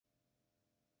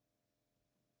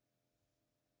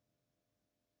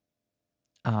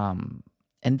And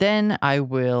then I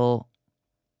will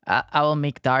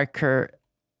make darker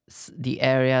the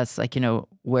areas, like,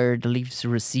 where the leaves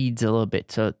recedes a little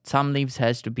bit. So some leaves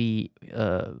has to be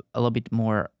a little bit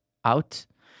more out,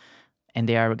 and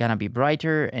they are gonna be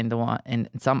brighter, and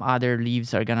some other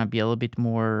leaves are gonna be a little bit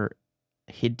more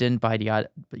hidden by the other.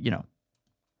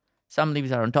 Some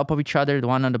leaves are on top of each other. The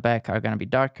one on the back are gonna be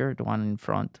darker. The one in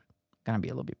front gonna be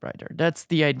a little bit brighter. That's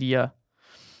the idea,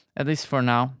 at least for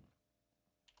now.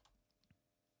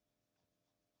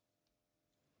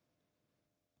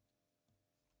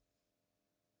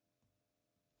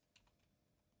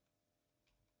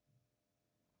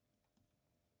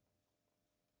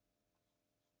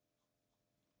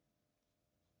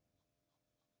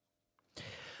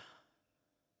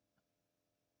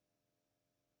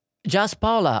 Just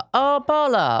Paula. Oh,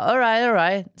 Paula. All right, all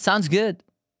right. Sounds good.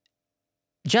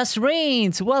 Just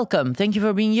Rains, welcome. Thank you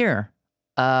for being here.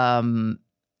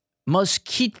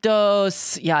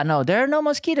 Mosquitoes. Yeah, no, there are no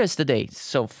mosquitoes today,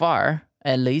 so far,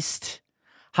 at least.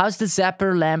 How's the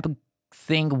zapper lamp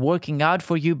thing working out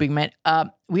for you, big man?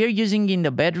 We are using it in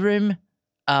the bedroom.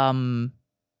 You're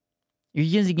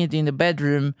using it in the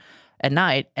bedroom at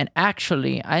night, and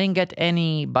actually, I didn't get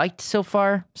any bites so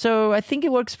far, so I think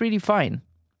it works pretty fine.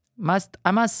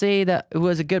 I must say that it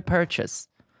was a good purchase.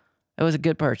 It was a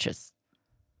good purchase.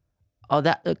 Oh,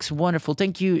 that looks wonderful.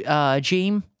 Thank you,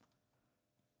 James.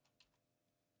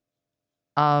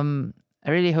 I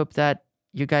really hope that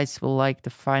you guys will like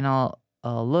the final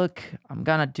look. I'm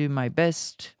gonna do my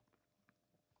best.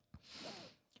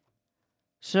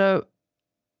 So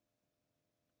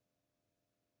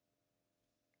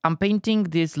I'm painting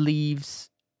these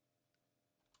leaves,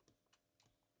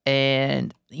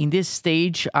 and in this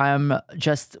stage, I'm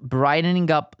just brightening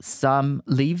up some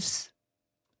leaves.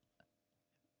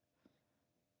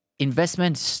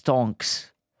 Investment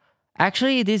stonks.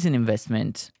 Actually, it is an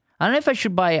investment. I don't know if I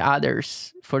should buy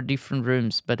others for different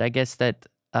rooms, but I guess that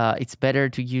it's better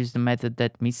to use the method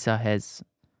that Misa has,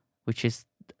 which is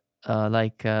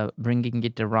bringing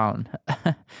it around.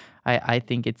 I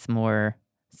think it's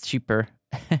cheaper.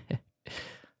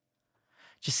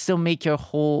 Just so make your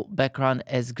whole background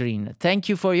as green. Thank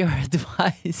you for your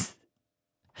advice.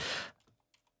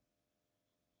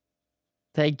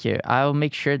 Thank you. I will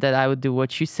make sure that I will do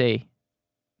what you say.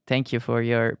 Thank you for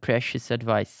your precious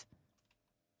advice.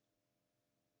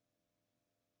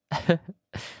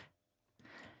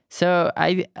 So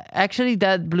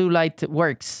that blue light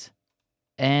works,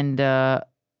 and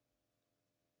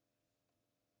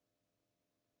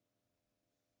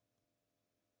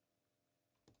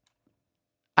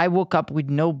I woke up with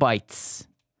no bites.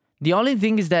 The only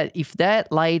thing is that if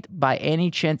that light by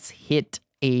any chance hit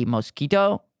a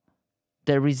mosquito,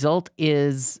 the result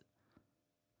is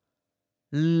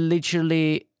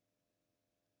literally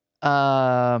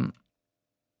a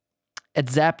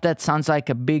zap that sounds like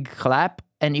a big clap,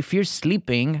 and if you're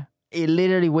sleeping, it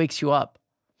literally wakes you up.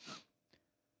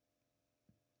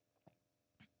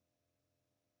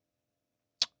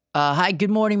 Hi, good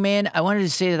morning, man. I wanted to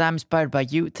say that I'm inspired by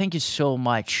you. Thank you so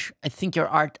much. I think your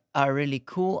art are really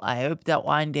cool. I hope that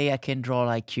one day I can draw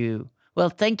like you. Well,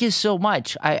 thank you so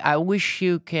much. I wish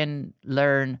you can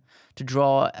learn to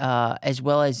draw as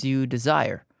well as you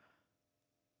desire.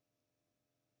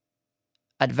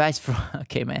 Advice from...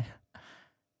 Okay, man.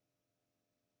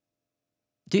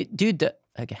 Dude,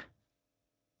 okay.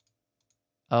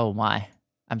 Oh, my.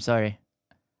 I'm sorry.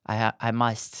 I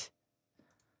must.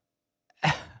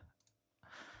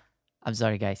 I'm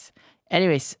sorry, guys.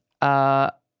 Anyways,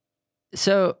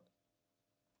 so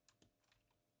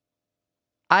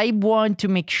I want to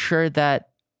make sure that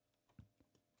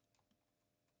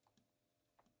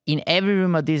in every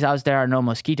room of this house there are no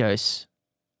mosquitoes.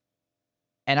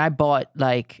 And I bought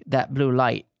like that blue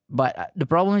light, but the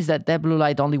problem is that blue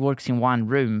light only works in one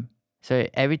room. So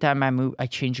every time I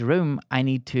change a room, I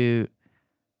need to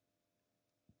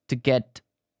get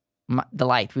the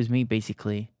light with me,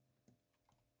 basically.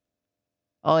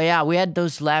 Oh yeah, we had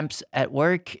those lamps at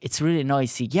work. It's really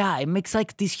noisy. Yeah, it makes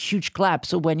like this huge clap.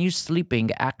 So when you're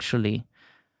sleeping, actually,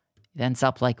 it ends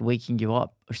up like waking you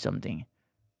up or something.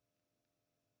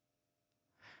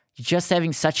 You're just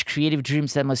having such creative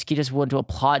dreams that mosquitoes want to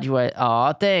applaud you.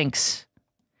 Oh, thanks.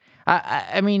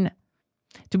 I mean,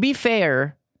 to be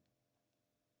fair,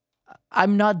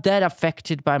 I'm not that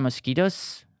affected by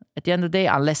mosquitoes at the end of the day,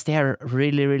 unless they are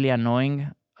really, really annoying.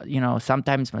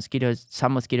 Sometimes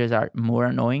some mosquitoes are more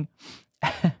annoying.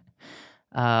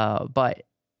 But,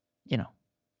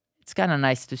 it's kind of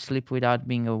nice to sleep without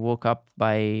being woke up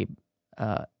by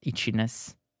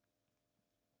itchiness.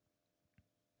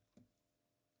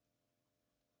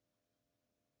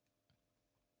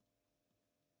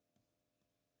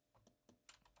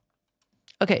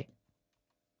 Okay.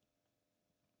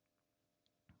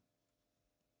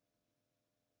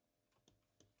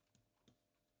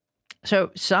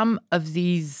 So some of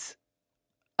these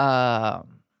uh,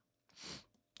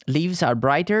 leaves are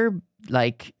brighter,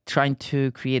 like trying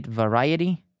to create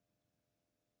variety.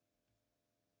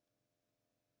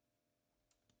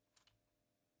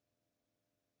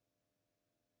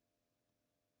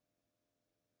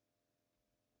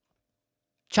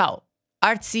 Ciao.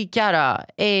 Artsy Chiara.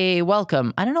 Hey,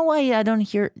 welcome. I don't know why I don't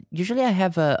hear. Usually I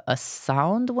have a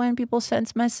sound when people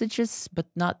send messages, but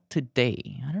not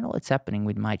today. I don't know what's happening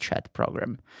with my chat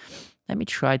program. Let me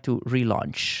try to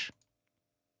relaunch.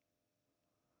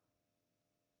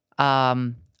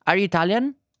 Are you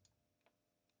Italian?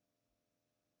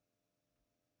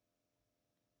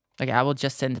 Okay, I will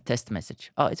just send a test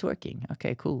message. Oh, it's working.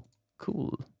 Okay, cool.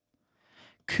 Cool.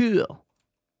 Cool.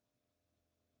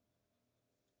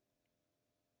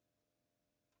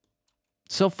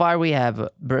 So far, we have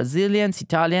Brazilians,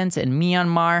 Italians, and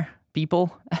Myanmar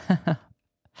people.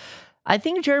 I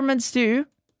think Germans too,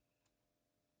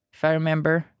 if I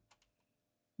remember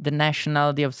the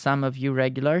nationality of some of you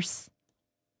regulars.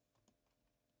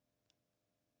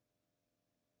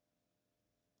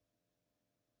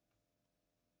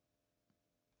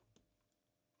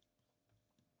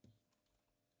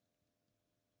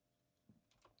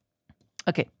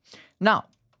 Okay, now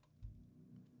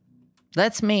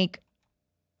let's make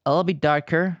a little bit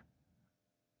darker.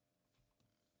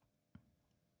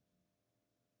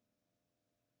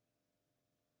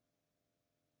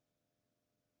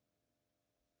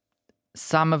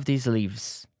 Some of these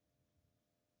leaves.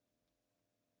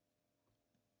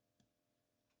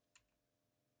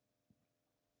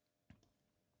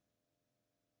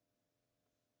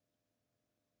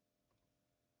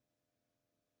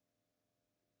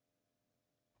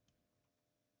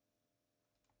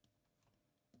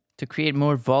 To create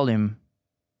more volume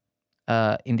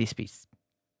in this piece.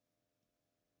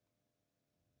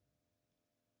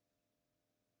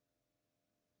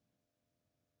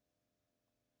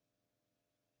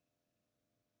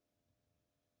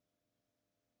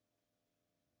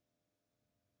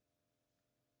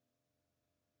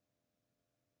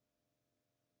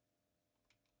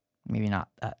 Maybe not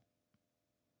that.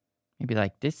 Maybe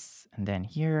like this, and then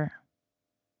here.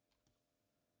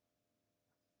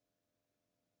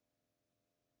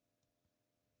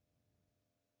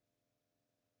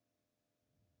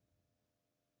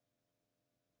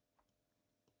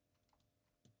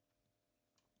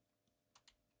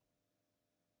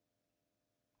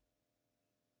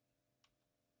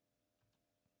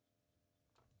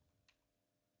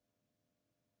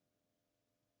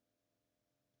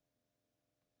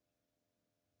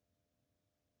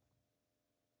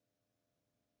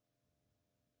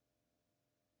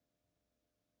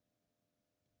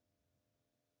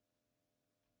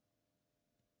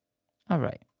 All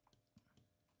right.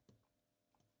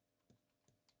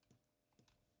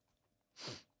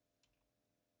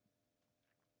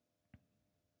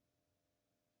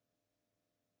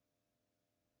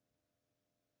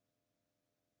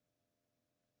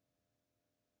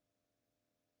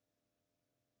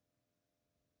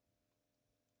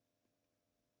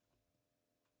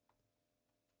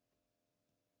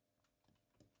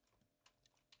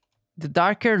 The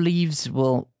darker leaves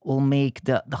will make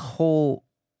the whole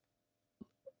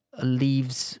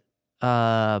leaves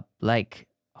like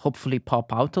hopefully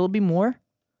pop out a little bit more.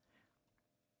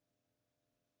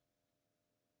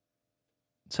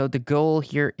 So the goal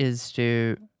here is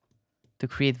to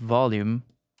create volume.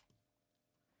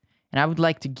 And I would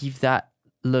like to give that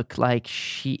look like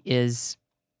she is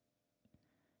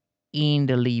in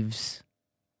the leaves.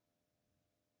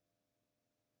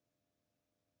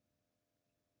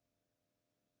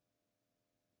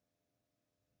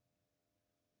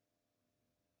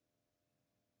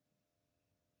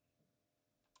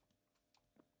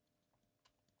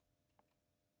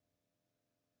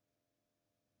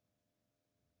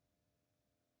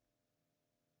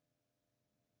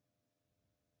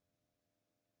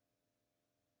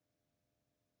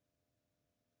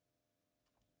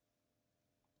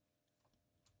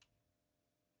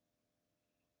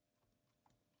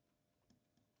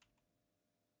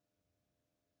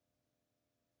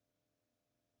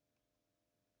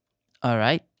 All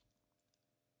right.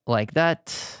 Like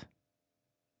that.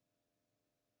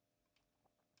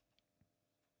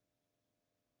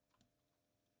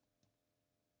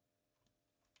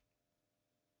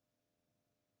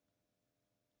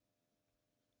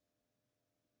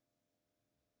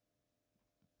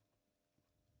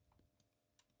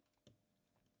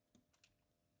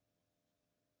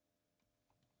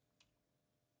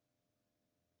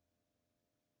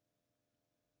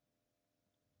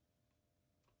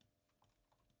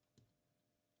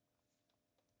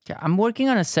 Okay, I'm working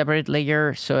on a separate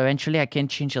layer, so eventually I can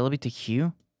change a little bit the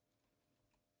hue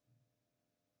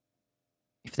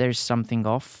if there's something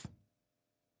off.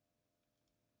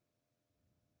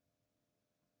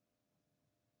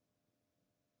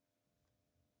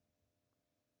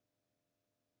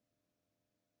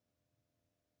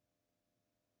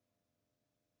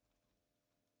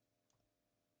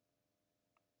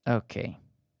 Okay,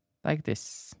 like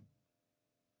this.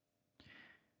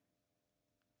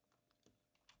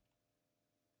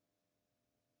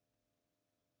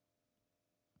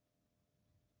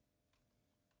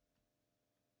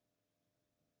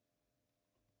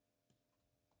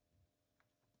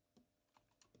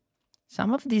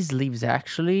 Some of these leaves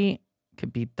actually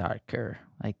could be darker,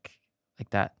 like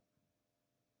that.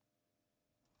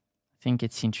 I think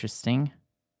it's interesting.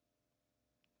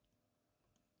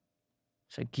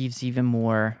 So it gives even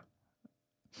more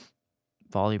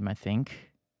volume, I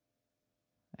think.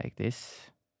 Like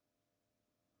this.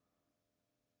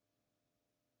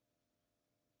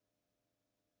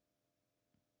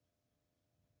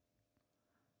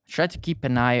 Try to keep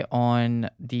an eye on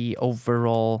the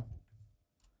overall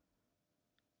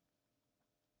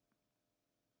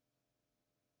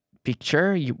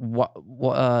picture.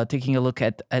 Taking a look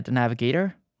at the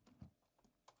navigator.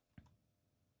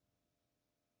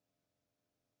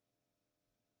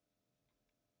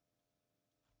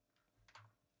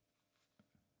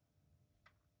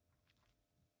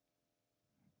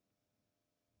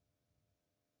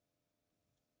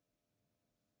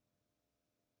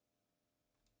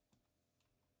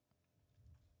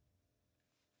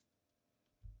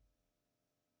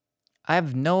 I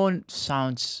have no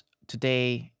sounds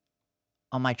today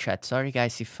on my chat. Sorry,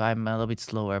 guys, if I'm a little bit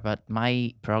slower, but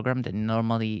my program that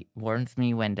normally warns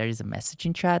me when there is a message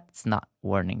in chat, it's not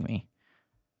warning me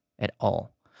at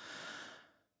all.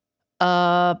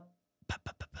 Uh,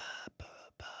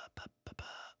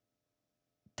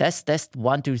 test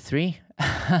 1 2 3.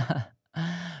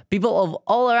 People of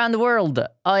all around the world.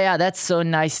 Oh yeah, that's so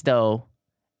nice though.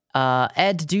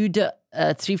 Ed dude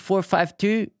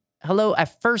 3452. Hello, I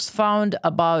first found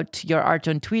about your art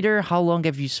on Twitter. How long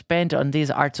have you spent on this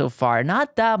art so far?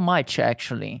 Not that much,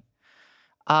 actually.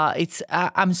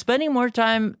 I'm spending more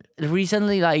time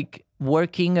recently, like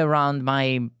working around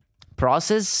my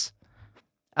process,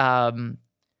 um,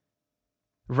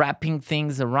 wrapping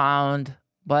things around.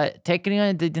 But technically,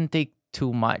 it didn't take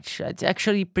too much. It's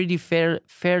actually pretty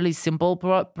fairly simple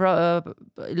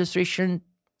illustration.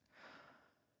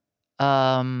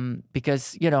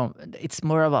 Because it's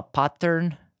more of a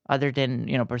pattern other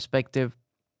than perspective.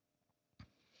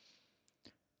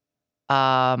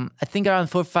 I think around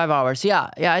 4 or 5 hours.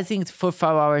 Yeah, I think 4 or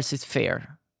 5 hours is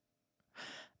fair.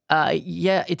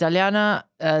 Yeah, Italiana,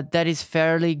 that is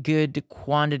fairly good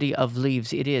quantity of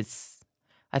leaves. It is.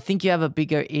 I think you have a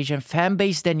bigger Asian fan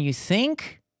base than you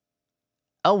think.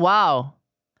 Oh wow!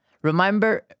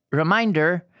 Reminder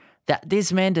that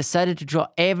this man decided to draw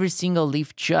every single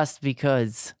leaf just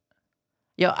because.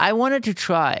 Yeah, I wanted to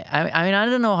try. I mean, I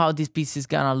don't know how this piece is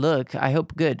gonna look. I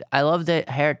hope good. I love the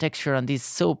hair texture on this.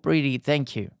 So pretty.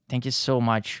 Thank you. Thank you so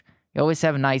much. You always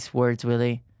have nice words,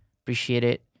 Willie. Appreciate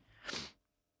it.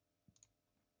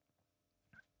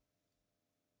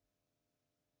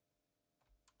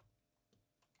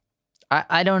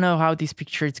 I don't know how this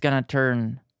picture is gonna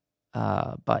turn,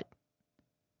 but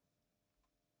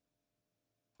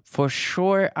for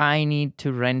sure I need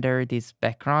to render this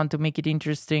background to make it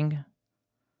interesting.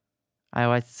 I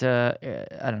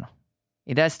don't know.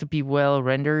 It has to be well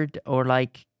rendered or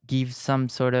like give some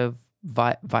sort of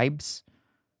vibes.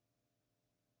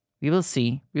 We will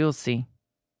see. We will see.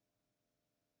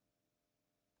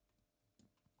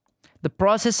 The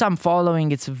process I'm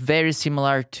following it's very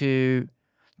similar to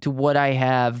what I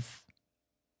have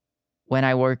when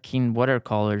I work in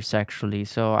watercolors actually.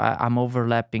 So I'm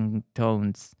overlapping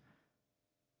tones.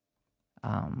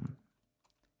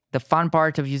 The fun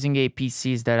part of using a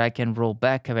PC is that I can roll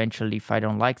back eventually if I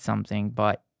don't like something,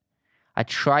 but I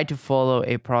try to follow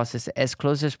a process as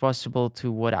close as possible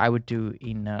to what I would do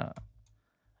in a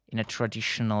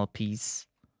traditional piece.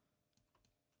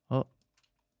 Oh.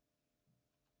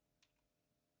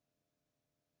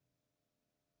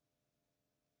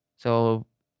 So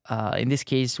in this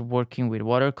case, working with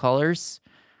watercolors,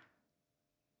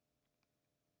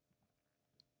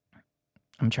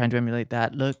 I'm trying to emulate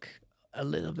that look a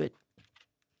little bit.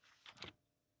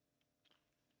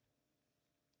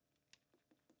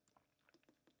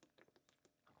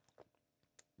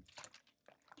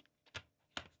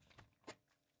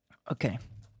 Okay.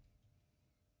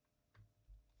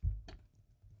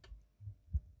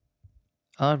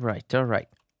 All right.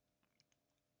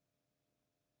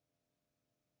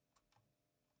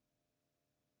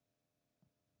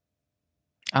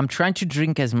 I'm trying to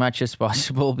drink as much as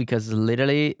possible because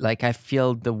literally, like, I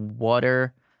feel the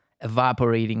water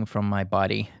evaporating from my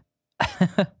body.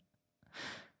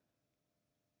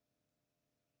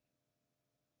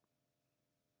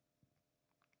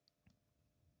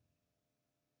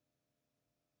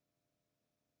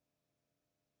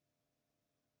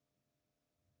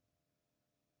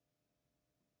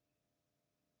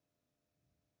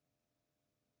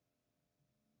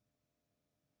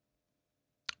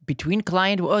 Between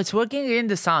client, oh, it's working in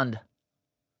the sound.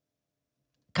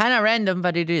 Kind of random,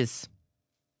 but it is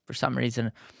for some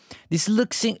reason. This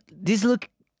look.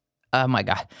 Oh my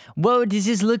god! Whoa, this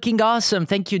is looking awesome.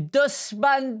 Thank you, Dos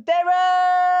Banderas.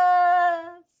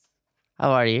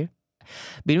 How are you?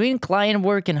 Between client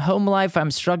work and home life,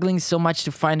 I'm struggling so much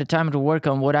to find the time to work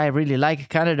on what I really like.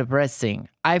 Kind of depressing.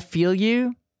 I feel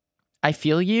you. I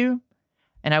feel you,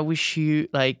 and I wish you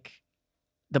like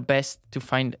the best to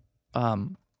find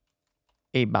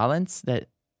a balance that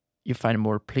you find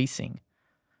more pleasing.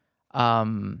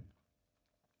 Um,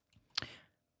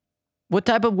 what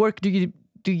type of work do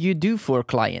you do for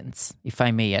clients, if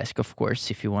I may ask, of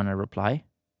course, if you want to reply?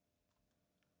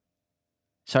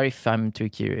 Sorry if I'm too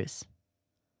curious.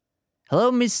 Hello,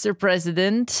 Mr.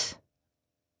 President.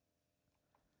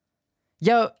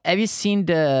 Yo, have you seen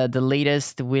the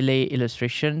latest Willy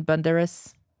illustration,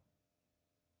 Banderas?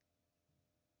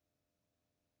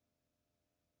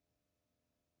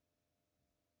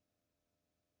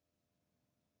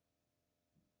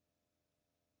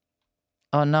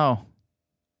 Oh no.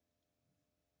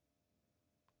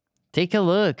 Take a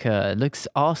look. It looks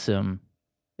awesome.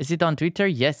 Is it on Twitter?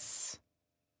 Yes.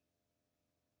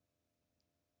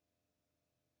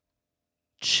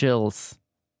 Chills.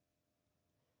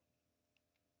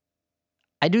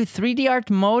 I do 3D art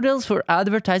models for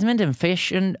advertisement and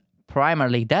fashion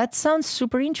primarily. That sounds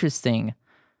super interesting.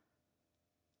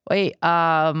 Wait,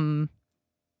 that's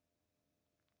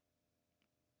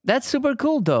super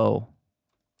cool though.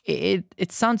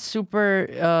 It sounds super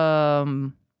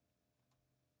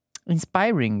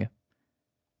inspiring.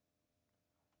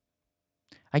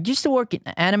 I used to work in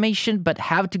animation, but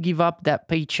have to give up that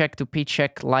paycheck to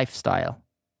paycheck lifestyle.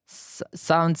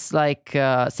 Sounds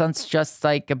just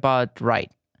like about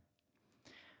right.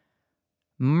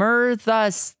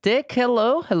 Mirtha Stick,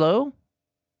 hello.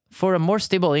 For a more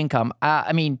stable income,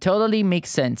 I mean, totally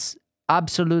makes sense.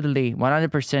 Absolutely,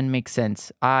 100% makes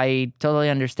sense. I totally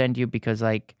understand you because,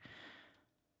 like,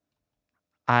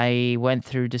 I went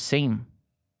through the same.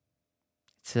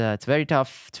 It's very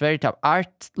tough. It's very tough.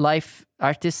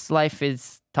 Artist's life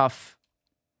is tough.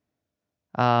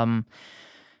 And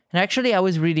actually, I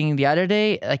was reading the other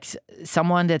day, like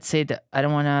someone that said, I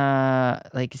don't want to,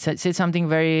 like, said something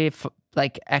very,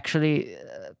 like, actually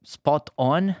spot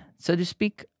on, so to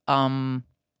speak.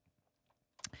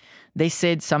 They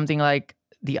said something like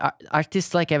the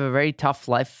artists like have a very tough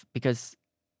life because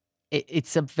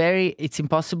it's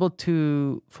impossible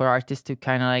for artists to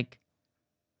kind of like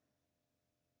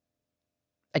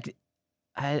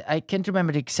I can't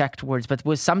remember the exact words, but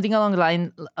was something along the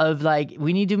line of like,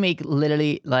 we need to make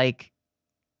literally like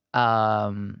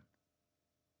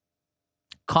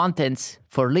contents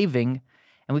for living,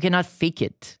 and we cannot fake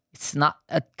it. It's not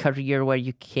a career where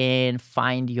you can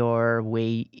find your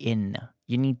way in.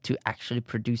 You need to actually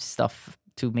produce stuff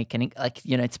to make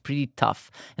it's pretty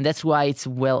tough. And that's why it's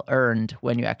well earned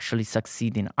when you actually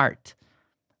succeed in art.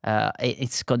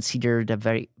 It's considered a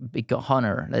very big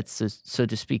honor, so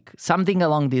to speak. Something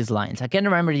along these lines. I can't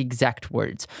remember the exact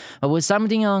words, but it was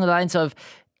something along the lines of,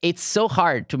 it's so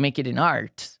hard to make it in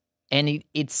art. And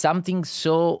it's something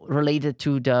so related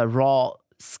to the raw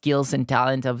skills and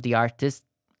talent of the artist.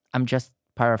 I'm just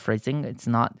paraphrasing. It's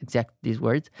not exactly these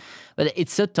words. But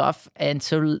it's so tough and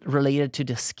so related to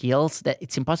the skills that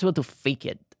it's impossible to fake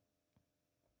it.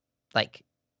 Like,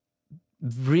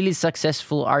 really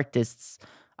successful artists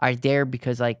are there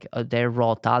because like their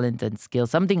raw talent and skill,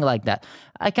 something like that.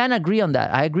 I kind of agree on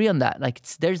that. I agree on that. Like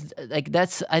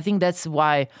I think that's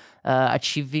why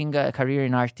achieving a career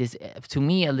in art is, to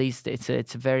me at least, it's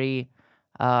a very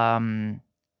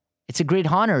it's a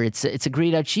great honor. It's a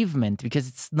great achievement because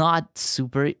it's not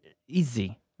super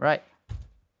easy, right?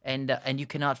 And you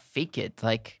cannot fake it.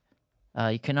 Like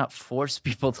you cannot force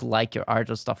people to like your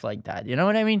art or stuff like that. You know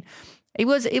what I mean? It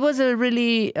was a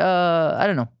really I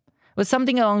don't know. It was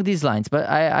something along these lines, but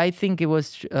I think it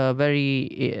was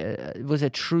it was a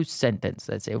true sentence,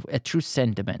 let's say, a true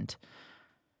sentiment.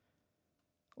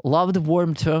 Love the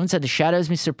warm tones and the shadows,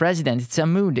 Mr. President. It's a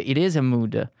mood. It is a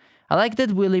mood. I like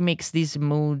that Willy makes these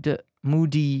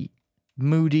moody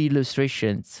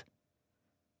illustrations.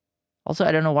 Also,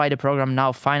 I don't know why the program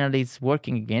now finally is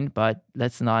working again, but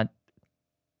let's not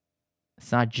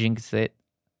Let's not jinx it.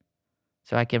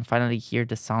 So I can finally hear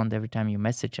the sound every time you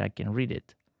message. I can read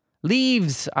it.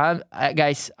 Leaves.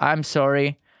 Guys, I'm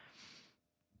sorry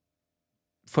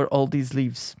for all these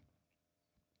leaves.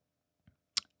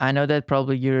 I know that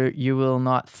probably you will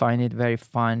not find it very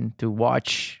fun to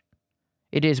watch.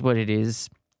 It is what it is.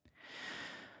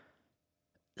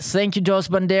 Thank you, Dos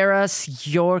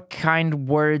Banderas. Your kind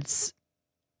words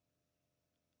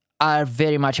are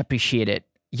very much appreciated.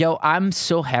 Yo, I'm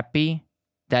so happy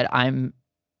that I'm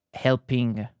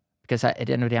helping, because at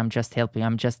the end of the day, I'm just helping.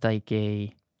 I'm just like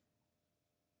in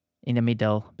the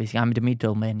middle. Basically, I'm the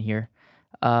middleman here.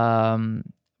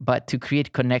 But to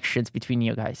create connections between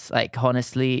you guys, like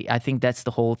honestly, I think that's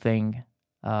the whole thing.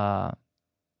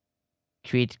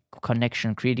 Create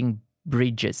connection, creating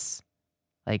bridges.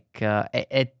 Like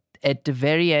at the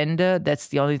very end, that's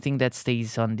the only thing that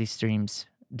stays on these streams.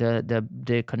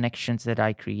 The connections that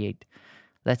I create.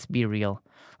 Let's be real.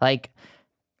 Like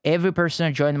every person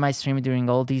who joined my stream during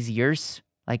all these years,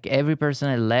 like every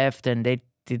person that left and they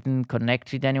didn't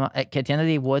connect with anyone. Like at the end of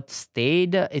the day, what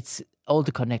stayed? It's all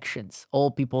the connections,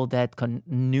 all people that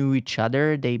knew each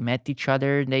other. They met each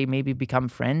other. They maybe become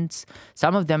friends.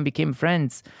 Some of them became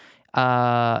friends,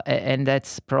 and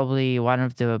that's probably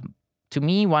to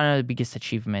me, one of the biggest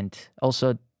achievement.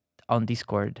 Also on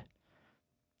Discord,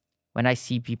 when I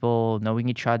see people knowing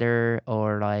each other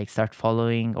or like start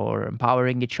following or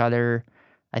empowering each other,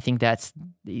 I think that's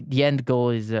the end goal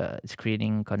is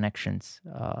creating connections,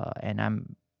 and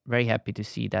I'm very happy to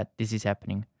see that this is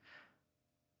happening.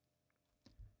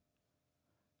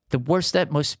 The worst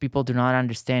that most people do not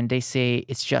understand, they say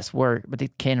it's just work, but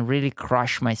it can really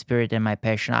crush my spirit and my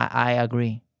passion. I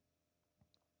agree.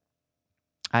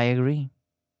 I agree.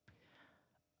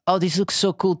 Oh, this looks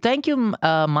so cool. Thank you,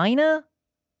 Mina.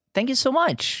 Thank you so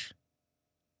much.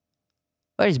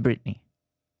 Where is Brittany?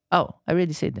 Oh, I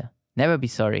already said that. Never be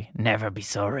sorry. Never be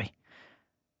sorry.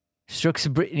 Strokes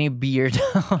Brittany beard.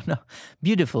 Oh no.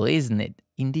 Beautiful, isn't it?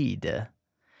 Indeed.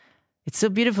 It's so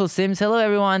beautiful, Sims. Hello,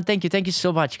 everyone. Thank you. Thank you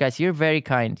so much, guys. You're very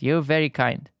kind. You're very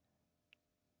kind.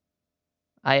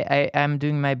 I am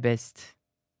doing my best.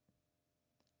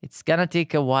 It's gonna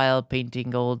take a while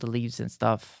painting all the leaves and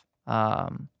stuff.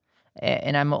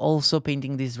 And I'm also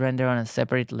painting this render on a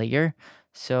separate layer.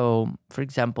 So, for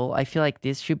example, I feel like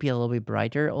this should be a little bit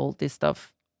brighter, all this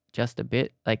stuff. Just a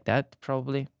bit, like that,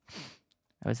 probably.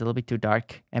 It was a little bit too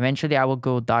dark. Eventually, I will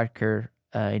go darker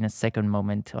in a second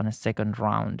moment, on a second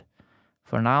round.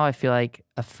 For now, I feel like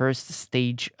a first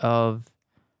stage of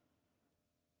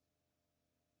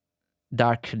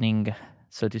darkening,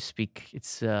 so to speak,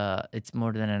 it's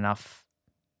more than enough.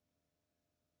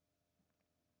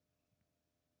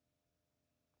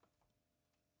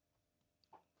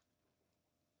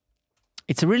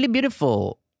 It's really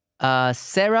beautiful.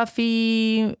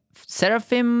 Seraphim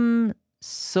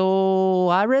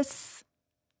Soares.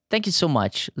 Thank you so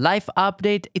much. Life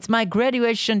update. It's my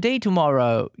graduation day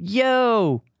tomorrow.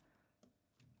 Yo,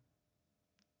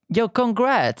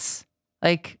 congrats.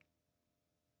 Like,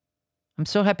 I'm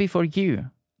so happy for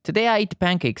you. Today I ate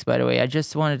pancakes, by the way. I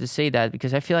just wanted to say that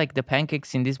because I feel like the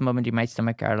pancakes in this moment in my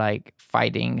stomach are like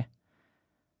fighting.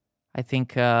 I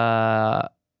think I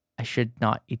should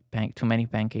not eat too many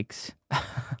pancakes.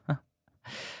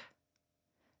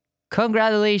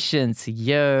 Congratulations.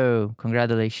 Yo,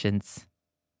 congratulations.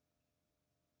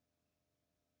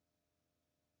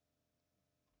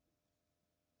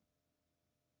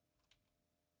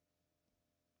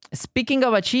 Speaking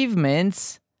of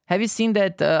achievements, have you seen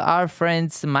that our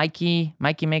friends Mikey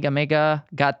Mega Mega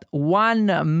got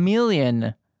 1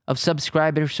 million of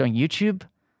subscribers on YouTube?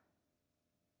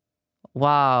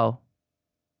 Wow.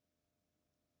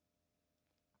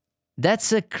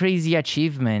 That's a crazy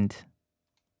achievement.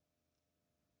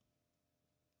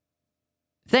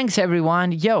 Thanks,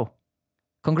 everyone. Yo,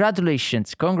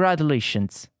 congratulations.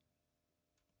 Congratulations.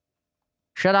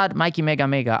 Shout out Mikey Mega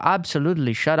Mega.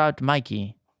 Absolutely. Shout out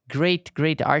Mikey. Great,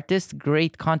 great artist.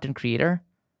 Great content creator.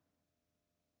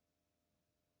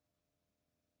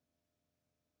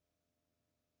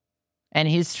 And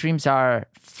his streams are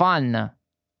fun.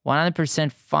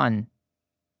 100% fun.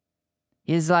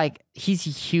 His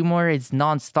humor is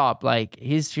nonstop. Like,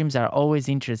 his streams are always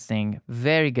interesting.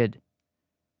 Very good.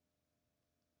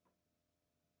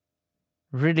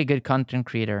 Really good content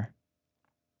creator.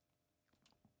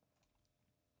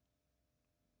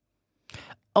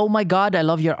 Oh my god, I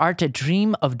love your art. I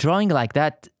dream of drawing like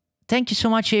that. Thank you so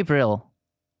much, April.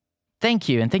 Thank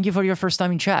you, and thank you for your first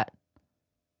time in chat.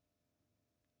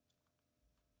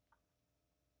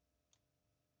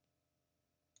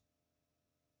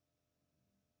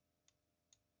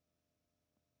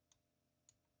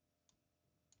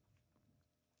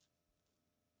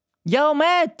 Yo,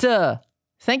 Matt!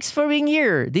 Thanks for being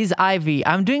here. This is Ivy.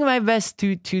 I'm doing my best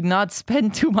to not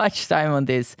spend too much time on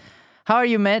this. How are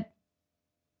you, Matt?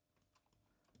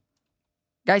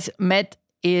 Guys, Matt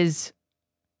is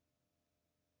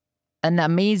an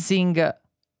amazing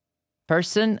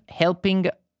person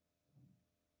helping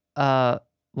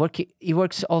work. He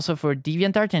works also for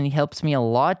DeviantArt and he helps me a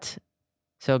lot.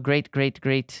 So great.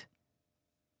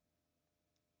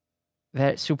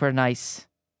 Very, super nice.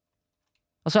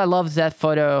 Also, I loved that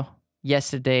photo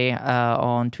yesterday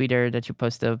on Twitter that you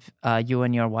posted of you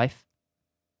and your wife.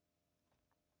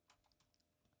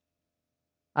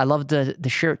 I love the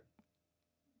shirt.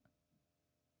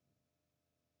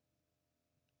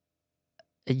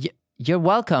 You're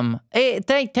welcome. Hey,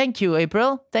 thank you,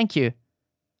 April. Thank you.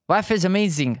 Wife is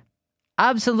amazing.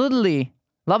 Absolutely.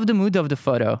 Love the mood of the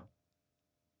photo.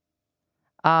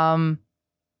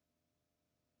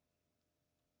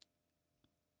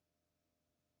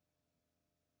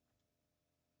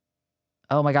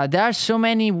 Oh my god, there are so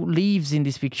many leaves in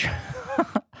this picture.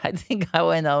 I think I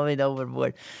went a bit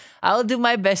overboard. I'll do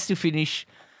my best to finish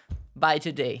by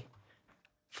today.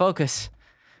 Focus.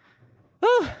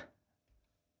 Whew.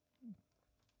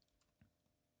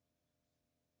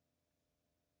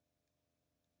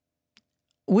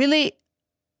 Willie,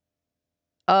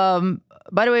 by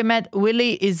the way, Matt,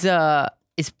 Willie is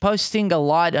posting a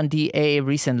lot on DA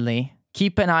recently.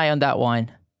 Keep an eye on that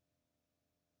one.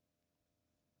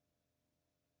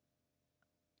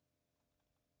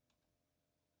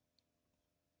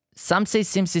 Some say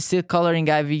Sims is still coloring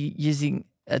Ivy using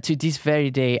to this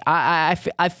very day. I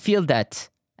feel that.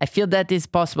 I feel that is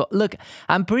possible. Look,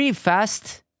 I'm pretty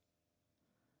fast,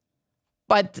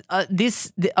 but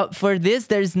for this,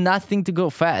 there's nothing to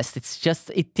go fast. It's just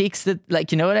it takes the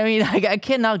you know what I mean. I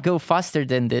cannot go faster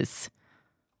than this.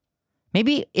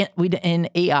 Maybe with an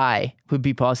AI would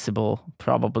be possible.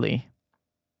 Probably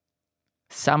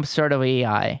some sort of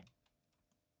AI.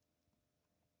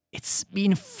 It's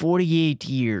been 48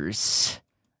 years.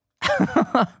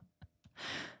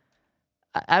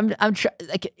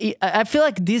 I feel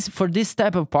like for this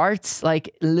type of parts,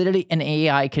 like literally an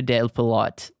AI could help a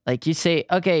lot. Like you say,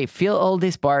 okay, fill all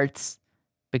these parts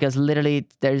because literally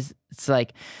it's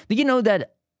like, do you know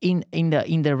that in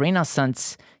the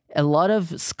Renaissance, a lot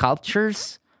of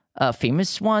sculptures,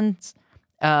 famous ones,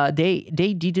 they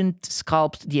didn't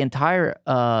sculpt the entire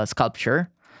sculpture.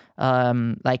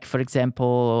 Like for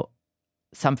example,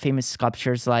 some famous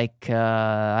sculptures like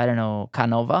I don't know,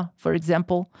 Canova, for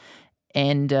example,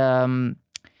 and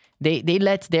they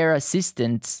let their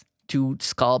assistants to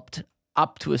sculpt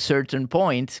up to a certain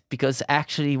point because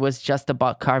actually it was just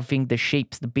about carving the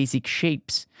shapes, the basic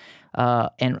shapes,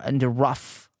 and the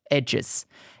rough edges,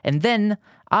 and then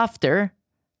after.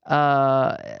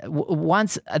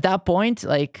 Once at that point,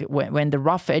 like when the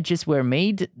rough edges were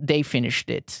made, they finished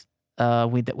it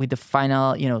with the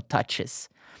final, touches.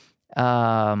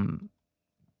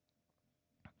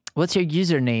 What's your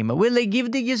username? Will they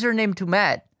give the username to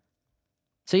Matt?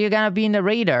 So you're gonna be in the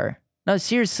radar. No,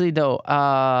 seriously though.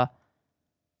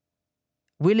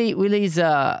 Willie is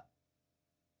a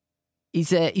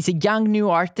young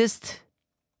new artist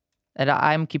that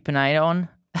I'm keeping an eye on.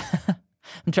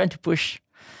 I'm trying to push.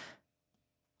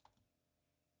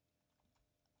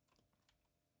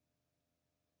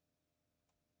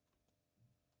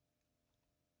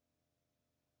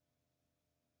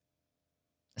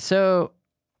 So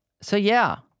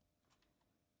yeah,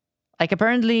 like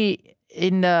apparently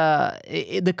in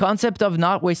the concept of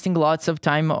not wasting lots of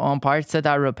time on parts that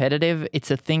are repetitive, it's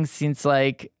a thing since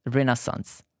like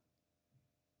Renaissance.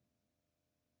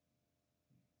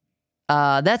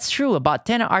 That's true. About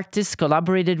 10 artists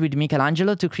collaborated with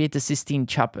Michelangelo to create the Sistine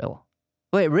Chapel.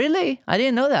 Wait, really? I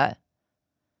didn't know that.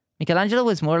 Michelangelo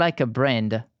was more like a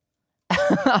brand.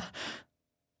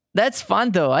 That's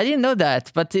fun though. I didn't know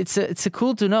that, but it's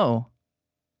cool to know.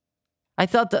 I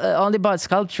thought only about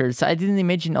sculptures. I didn't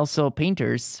imagine also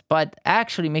painters, but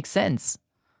actually makes sense.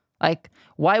 Like,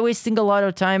 why wasting a lot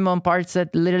of time on parts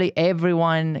that literally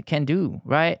everyone can do,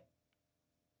 right?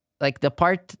 Like the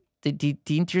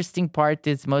interesting part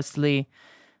is mostly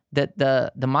that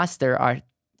the master art.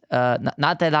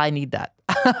 Not that I need that.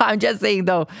 I'm just saying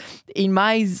though, in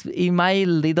my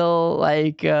little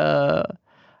like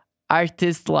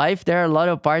artist life, there are a lot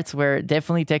of parts where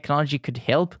definitely technology could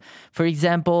help. For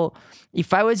example,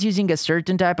 if I was using a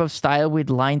certain type of style with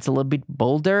lines a little bit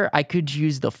bolder, I could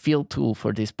use the fill tool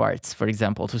for these parts, for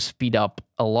example, to speed up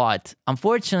a lot.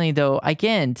 Unfortunately, though, I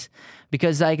can't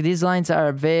because like these lines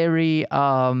are very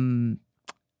like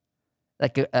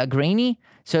grainy.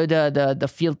 So the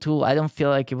fill tool, I don't feel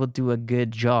like it will do a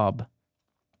good job.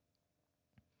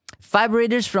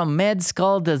 Vibrators from Med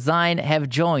Skull Design have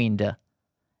joined.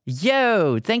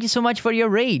 Yo, thank you so much for your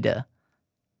raid.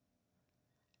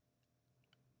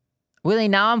 Willie,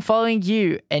 now I'm following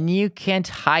you, and you can't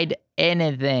hide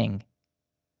anything.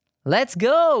 Let's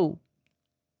go!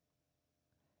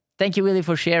 Thank you, Willie,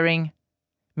 for sharing.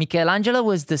 Michelangelo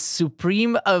was the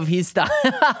supreme of his time.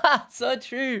 So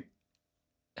true.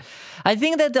 I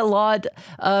think that a lot...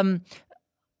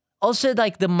 also,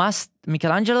 like,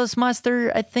 Michelangelo's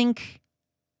master, I think,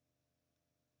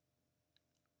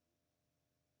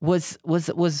 was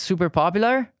super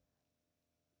popular.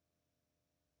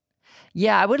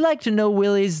 Yeah, I would like to know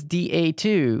Willie's DA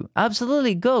too.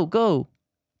 Absolutely, go.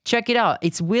 Check it out.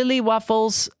 It's Willie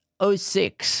Waffles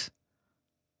 06.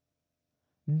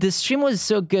 The stream was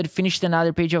so good. Finished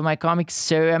another page of my comics,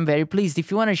 so I'm very pleased.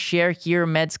 If you want to share here,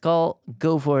 Medskull,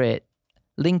 go for it.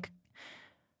 Link.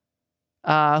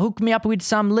 Hook me up with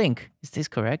some link. Is this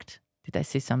correct? Did I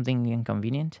say something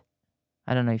inconvenient?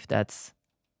 I don't know if that's...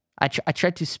 I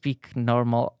tried to speak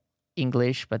normal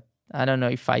English, but I don't know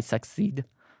if I succeed.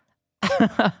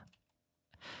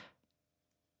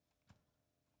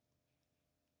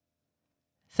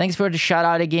 Thanks for the shout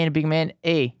out again, big man.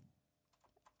 Hey,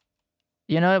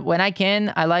 you know, when I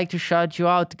can, I like to shout you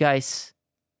out, guys.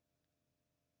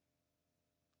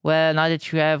 Well, now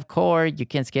that you have Core, you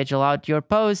can schedule out your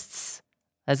posts.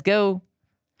 Let's go.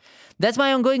 That's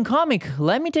my ongoing comic.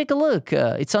 Let me take a look.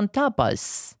 It's on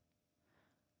Tapas.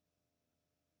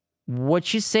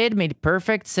 What you said made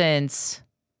perfect sense.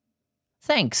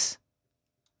 Thanks.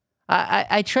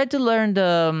 I tried to learn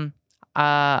the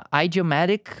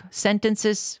idiomatic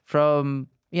sentences from,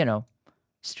 you know,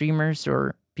 streamers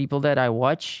or people that I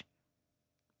watch.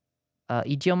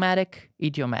 Idiomatic.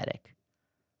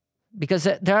 Because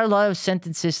there are a lot of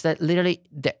sentences that literally,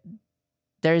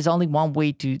 there is only one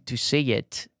way to say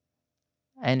it.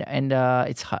 And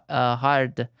it's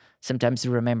hard sometimes to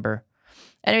remember.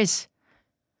 Anyways,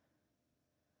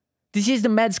 this is the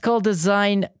Mad Skull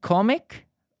Design comic.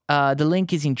 The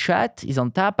link is in chat, is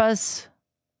on Tapas.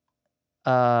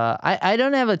 I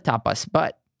don't have a Tapas,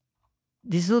 but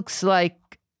this looks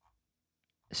like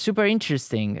super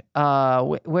interesting.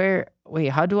 Wait,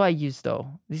 how do I use though?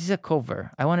 This is a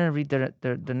cover. I want to read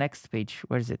the next page.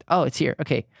 Where is it? Oh, it's here.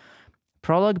 Okay.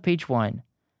 Prologue, page 1.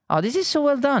 Oh, this is so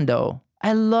well done though.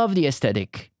 I love the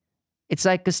aesthetic. It's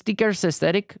like a stickers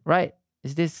aesthetic, right?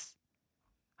 Is this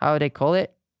how they call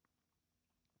it?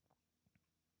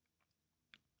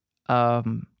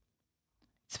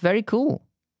 It's very cool.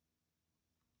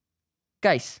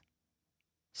 Guys,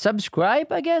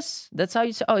 subscribe, I guess? That's how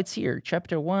you say. Oh, it's here.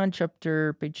 Chapter 1,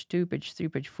 chapter, page 2, page 3,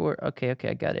 page 4. Okay,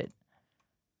 I got it.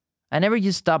 I never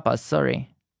used Tapas,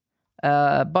 sorry.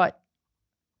 But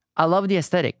I love the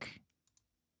aesthetic.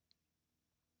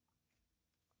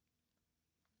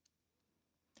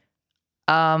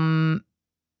 And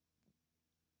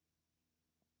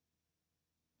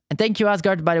thank you,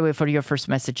 Asgard, by the way, for your first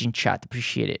message in chat.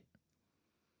 Appreciate it.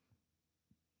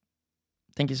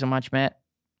 Thank you so much, Matt.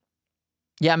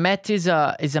 Yeah, Matt is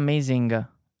amazing.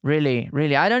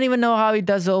 Really. I don't even know how he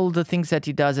does all the things that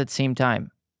he does at the same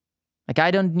time. Like, I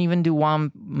don't even do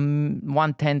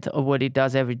 1/10 of what he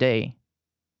does every day.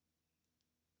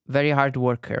 Very hard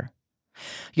worker.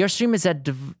 Your stream is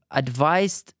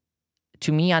advised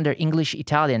to me under English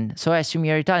Italian, so I assume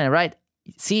you're Italian, right?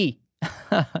 Sì.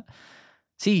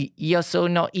 Sì, io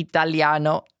sono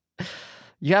italiano.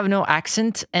 You have no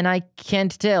accent, and I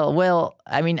can't tell. Well,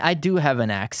 I mean, I do have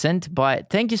an accent, but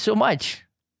thank you so much.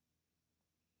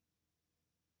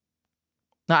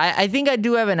 No, I think I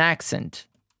do have an accent,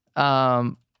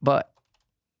 but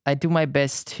I do my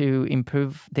best to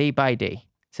improve day by day,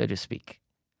 so to speak.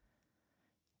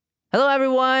 Hello,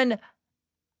 everyone.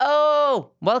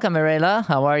 Oh, welcome, Mirela.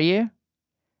 How are you?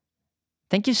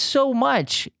 Thank you so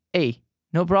much. Hey,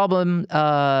 no problem.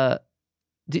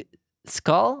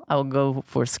 Skull? I'll go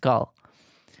for Skull.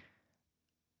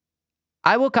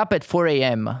 I woke up at 4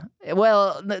 a.m.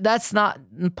 Well, that's not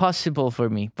possible for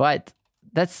me, but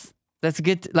that's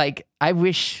good. Like, I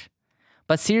wish.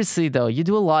 But seriously, though, you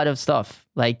do a lot of stuff.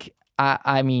 Like,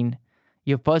 I mean,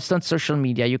 you post on social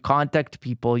media, you contact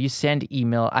people, you send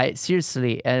email. I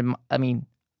mean,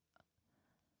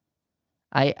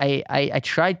 I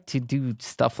tried to do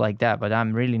stuff like that, but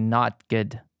I'm really not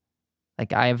good.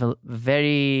 Like, I have a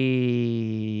very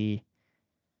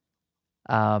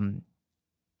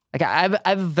like I have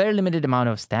a very limited amount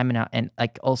of stamina, and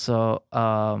like also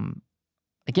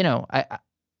like, you know, I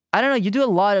don't know, you do a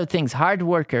lot of things. Hard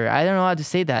worker. I don't know how to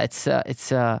say that.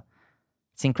 It's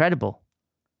incredible.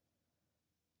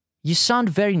 You sound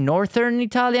very northern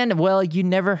Italian. Well, you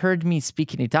never heard me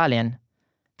speak in Italian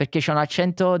perché c'è un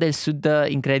accento del sud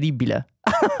incredibile.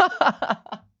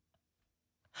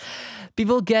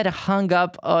 People get hung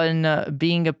up on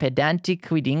being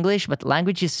pedantic with English, but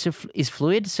language is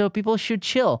fluid, so people should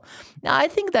chill. Now, I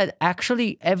think that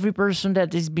actually every person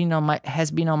that has been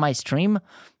on my stream,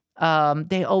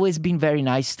 they always been very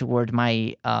nice toward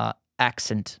my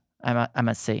accent. I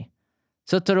must say.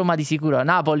 Sotto Roma di sicuro,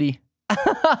 Napoli.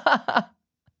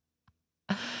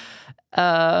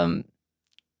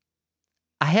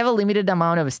 I have a limited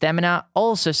amount of stamina.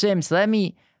 Also, Sims, let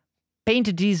me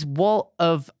paint this wall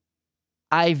of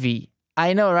ivy.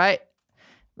 I know, right?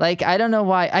 Like, I don't know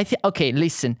why. Okay,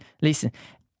 listen.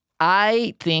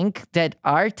 I think that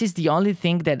art is the only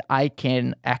thing that I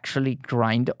can actually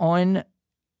grind on.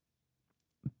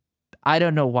 I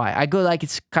don't know why. I go like,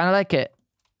 it's kind of like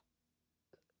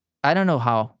I don't know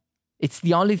how. It's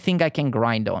the only thing I can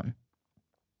grind on.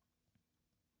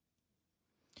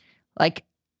 Like,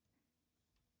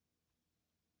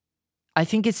 I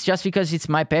think it's just because it's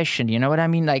my passion. You know what I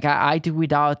mean? Like, I do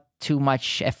without too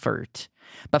much effort.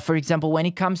 But for example, when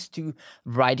it comes to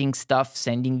writing stuff,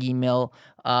 sending email,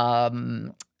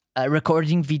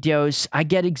 recording videos, I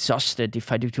get exhausted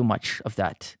if I do too much of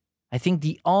that. I think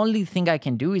the only thing I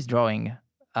can do is drawing,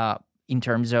 in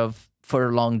terms of for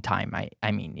a long time.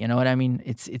 I mean, you know what I mean?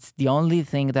 It's the only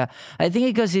thing that I think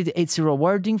because it's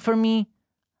rewarding for me.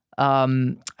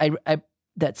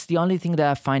 That's the only thing that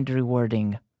I find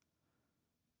rewarding.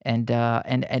 And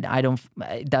I don't.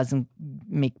 It doesn't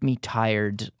make me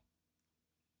tired.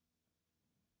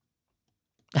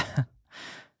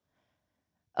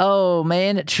 Oh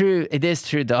man, true. It is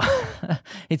true though.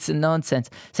 It's a nonsense.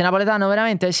 Sei napoletano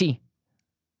veramente? Sì.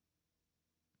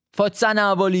 Forza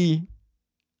Napoli.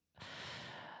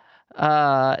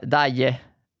 Dai.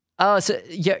 Oh, so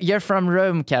you're from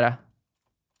Rome, Chiara.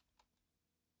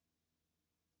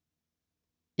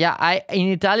 Yeah, in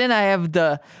Italian I have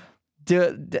the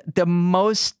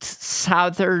most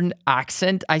southern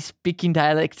accent. I speak in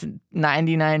dialect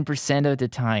 99% of the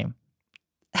time.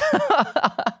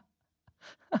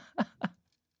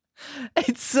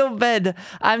 It's so bad.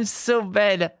 I'm so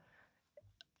bad.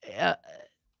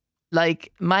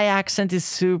 Like, my accent is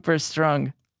super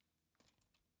strong.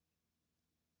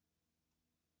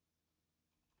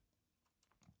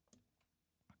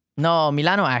 No,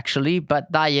 Milano actually,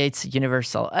 but dai, it's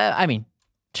universal. I mean,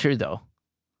 true though.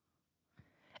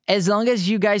 As long as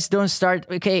you guys don't start,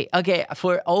 okay,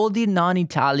 for all the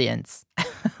non-Italians,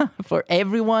 for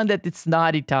everyone that it's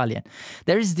not Italian,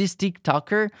 there is this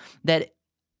TikToker that,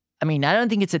 I mean, I don't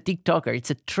think it's a TikToker,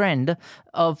 it's a trend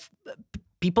of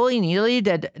people in Italy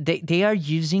that they are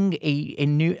using a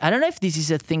new, I don't know if this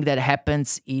is a thing that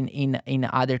happens in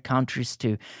other countries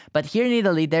too, but here in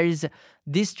Italy, there is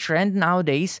this trend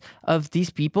nowadays of these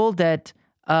people that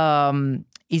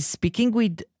is speaking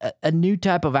with a new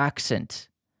type of accent.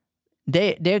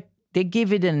 They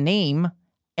give it a name,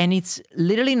 and it's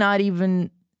literally not even,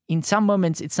 in some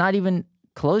moments, it's not even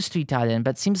close to Italian,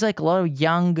 but seems like a lot of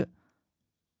young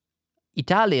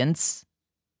Italians,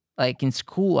 like in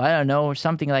school, I don't know, or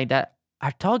something like that,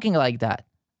 are talking like that.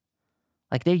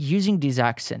 Like, they're using this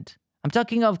accent. I'm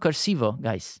talking of Corsivo,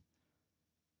 guys.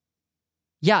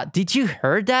 Yeah, did you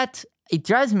hear that? It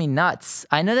drives me nuts.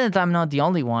 I know that I'm not the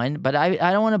only one, but I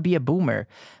don't want to be a boomer.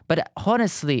 But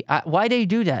honestly, why they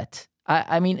do that?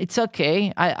 I mean, it's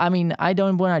okay. I mean, I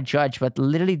don't want to judge, but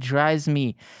literally drives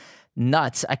me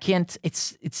nuts. I can't.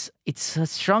 It's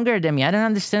stronger than me. I don't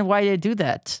understand why they do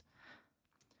that.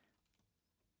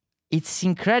 It's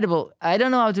incredible. I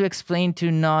don't know how to explain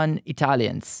to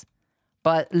non-Italians,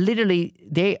 but literally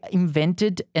they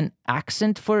invented an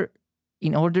accent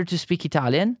in order to speak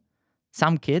Italian.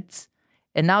 Some kids,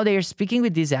 and now they are speaking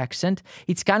with this accent.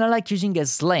 It's kind of like using a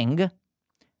slang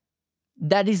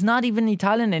that is not even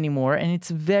Italian anymore, and it's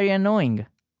very annoying.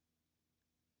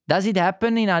 Does it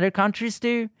happen in other countries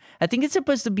too? I think it's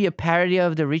supposed to be a parody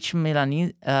of the rich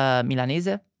Milanese. Milanese?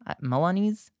 I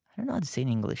don't know how to say in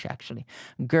English, actually.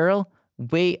 Girl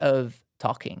way of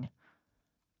talking.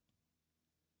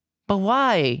 But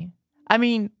why? I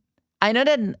mean, I know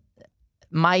that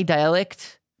my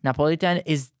dialect, Napolitan,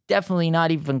 is definitely not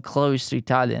even close to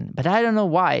Italian, but I don't know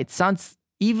why. It sounds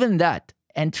even that.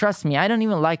 And trust me, I don't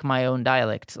even like my own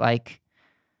dialect. Like,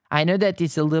 I know that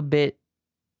it's a little bit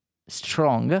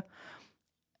strong,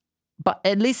 but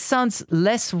at least sounds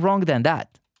less wrong than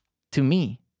that to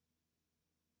me.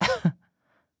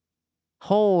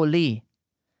 Holy.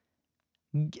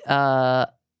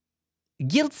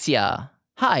 Gilzia,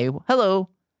 hi, hello.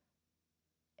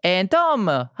 And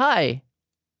Tom, hi.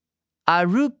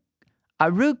 Arukus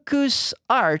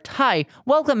Art, hi.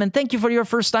 Welcome and thank you for your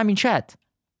first time in chat.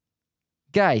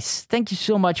 Guys, thank you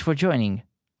so much for joining.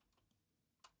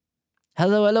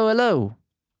 Hello, hello, hello.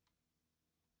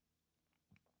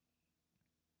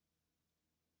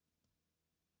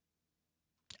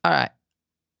 All right.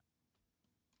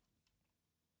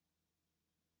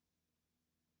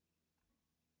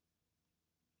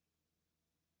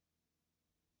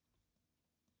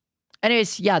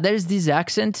 Anyways, yeah, there's this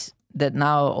accent that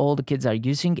now all the kids are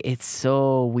using. It's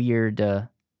so weird.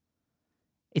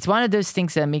 It's one of those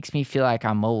things that makes me feel like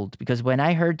I'm old because when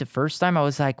I heard the first time, I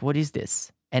was like, what is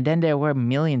this? And then there were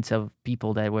millions of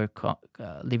people that were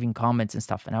leaving comments and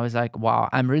stuff. And I was like, wow,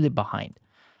 I'm really behind.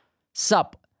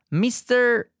 Sup,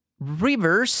 Mr.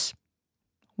 Rivers,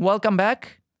 welcome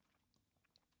back.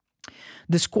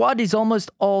 The squad is almost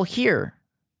all here.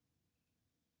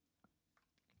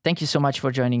 Thank you so much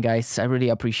for joining, guys. I really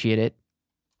appreciate it.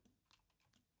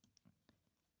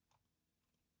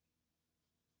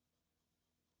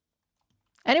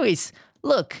 Anyways,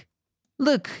 look,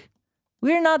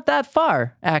 we're not that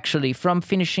far, actually, from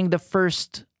finishing the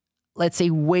first, let's say,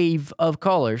 wave of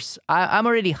colors. I'm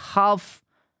already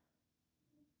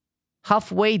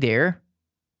halfway there.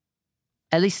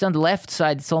 At least on the left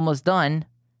side, it's almost done.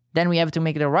 Then we have to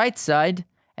make the right side,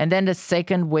 and then the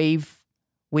second wave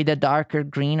with a darker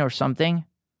green or something.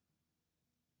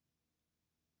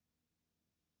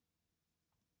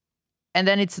 And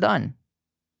then it's done.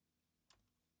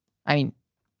 I mean,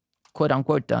 quote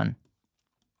unquote done.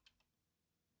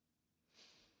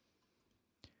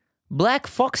 Black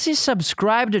Foxy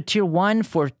subscribed to tier 1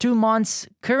 for 2 months,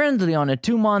 currently on a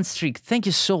 2-month streak. Thank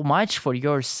you so much for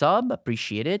your sub.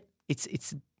 Appreciate it.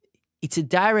 It's a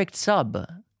direct sub.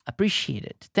 Appreciate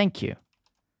it. Thank you.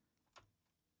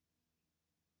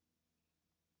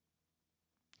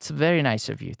 It's very nice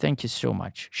of you. Thank you so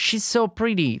much. She's so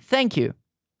pretty. Thank you.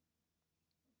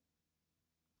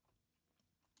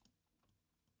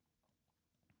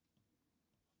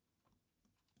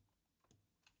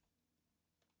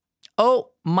 Oh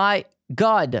my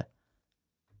god.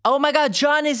 Oh my god,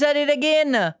 John is at it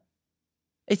again.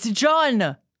 It's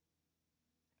John.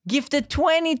 Gifted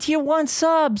 20 tier 1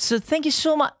 subs. So thank you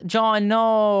so much. John,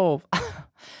 no.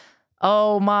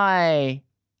 Oh my.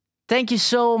 Thank you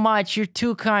so much. You're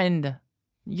too kind.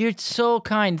 You're so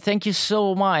kind. Thank you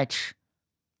so much.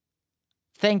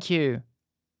 Thank you.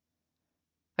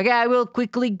 Okay, I will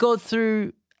quickly go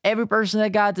through every person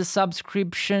that got the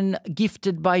subscription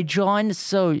gifted by John.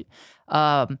 So,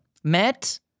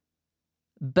 Matt,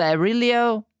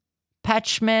 Barilio,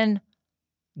 Patchman,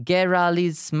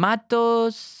 Geralis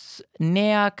Matos,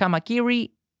 Nea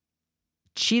Kamakiri,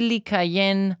 Chili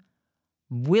Cayenne,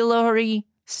 Willory,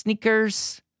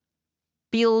 Snickers,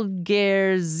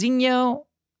 Pilgerzinho,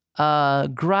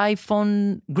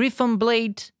 Griffon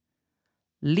Blade,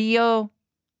 Leo,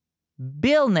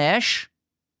 Bill Nash,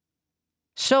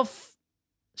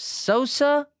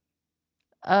 Sosa,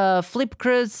 Flip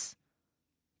Cruz,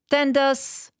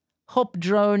 Tendas, Hope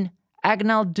Drone,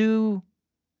 Agnal Du,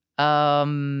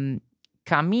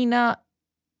 Kamina,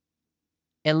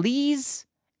 Elise,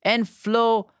 and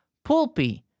Flo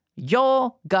Pulpy.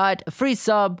 Y'all got a free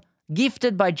sub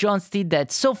gifted by John Steed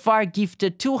that so far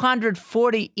gifted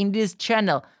 240 in this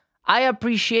channel. I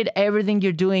appreciate everything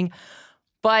you're doing,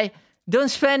 but don't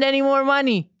spend any more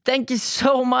money. Thank you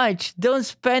so much. Don't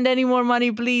spend any more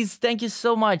money, please. Thank you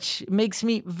so much. It makes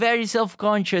me very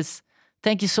self-conscious.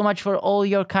 Thank you so much for all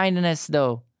your kindness,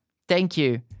 though. Thank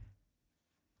you.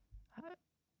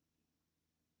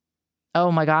 Oh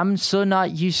my god, I'm so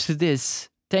not used to this.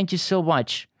 Thank you so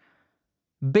much.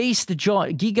 Based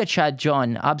John, Giga Chat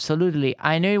John, absolutely.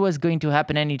 I knew it was going to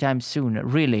happen anytime soon,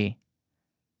 really.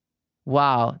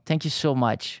 Wow, thank you so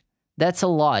much. That's a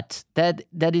lot. That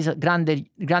is a grande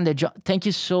John. Thank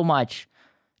you so much.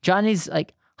 John is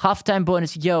like halftime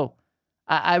bonus. Yo,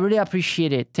 I really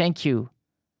appreciate it. Thank you.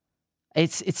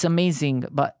 It's amazing,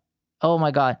 but oh my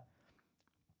god.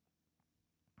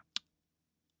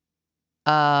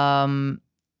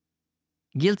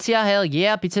 Giltia, hell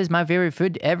yeah, pizza is my favorite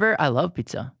food ever. I love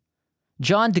pizza.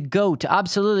 John the Goat,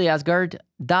 absolutely, Asgard.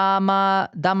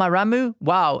 Damaramu,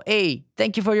 wow, hey,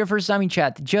 thank you for your first time in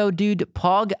chat. Joe Dude,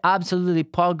 Pog, absolutely,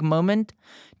 Pog moment.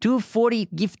 240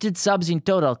 gifted subs in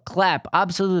total, clap,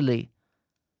 absolutely.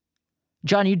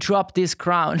 John, you dropped this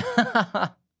crown.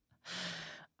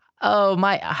 Oh,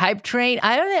 my hype train.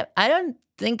 I don't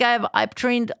think I have hype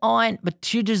trained on,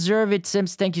 but you deserve it,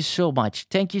 Sims. Thank you so much.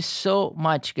 Thank you so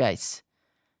much, guys.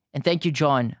 And thank you,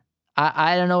 John.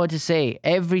 I don't know what to say.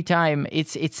 Every time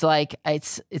it's like I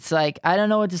don't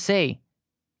know what to say.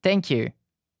 Thank you.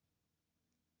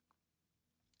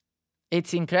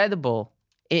 It's incredible.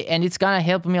 And it's gonna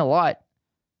help me a lot.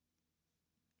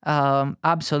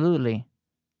 Absolutely.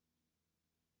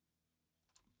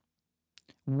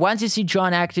 Once you see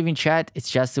John active in chat, it's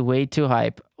just way too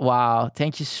hype. Wow,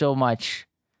 thank you so much,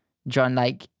 John.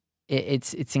 Like,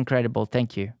 it's incredible.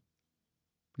 Thank you.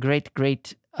 Great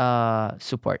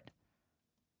support.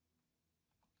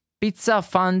 Pizza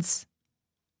funds.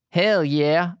 Hell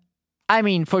yeah. I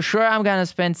mean, for sure, I'm gonna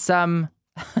spend some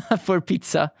for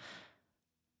pizza.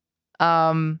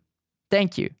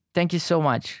 Thank you. Thank you so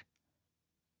much.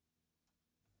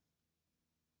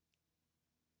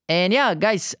 And yeah,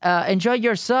 guys, enjoy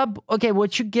your sub. Okay,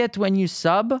 what you get when you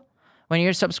sub, when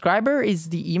you're a subscriber, is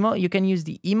the emote. You can use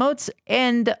the emotes.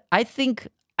 And I think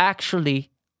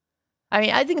actually,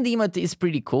 I think the emote is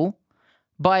pretty cool.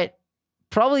 But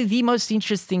probably the most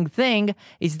interesting thing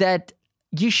is that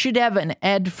you should have an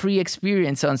ad-free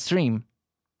experience on stream.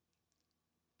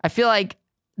 I feel like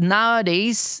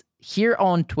nowadays, here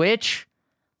on Twitch,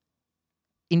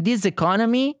 in this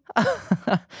economy,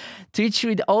 Twitch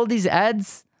with all these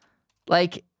ads,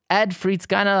 like ad-free, it's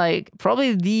kind of like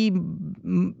probably the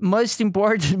most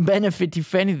important benefit,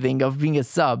 if anything, of being a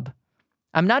sub.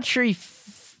 I'm not sure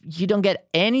if you don't get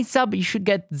any sub, you should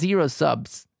get zero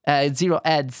subs, zero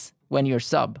ads when you're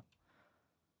sub.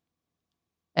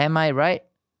 Am I right?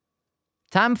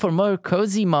 Time for more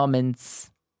cozy moments.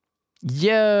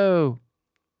 Yo!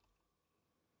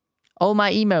 All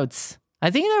my emotes.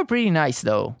 I think they're pretty nice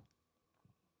though.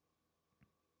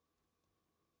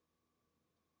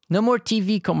 No more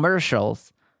TV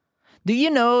commercials. Do you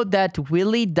know that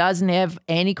Willy doesn't have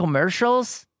any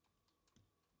commercials?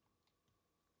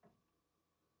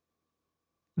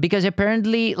 Because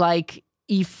apparently, like,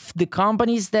 if the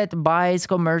companies that buys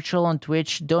commercial on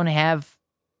Twitch don't have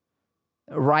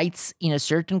rights in a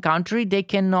certain country, they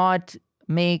cannot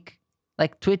make,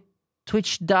 like,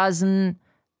 Twitch doesn't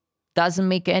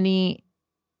make any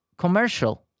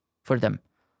commercial for them.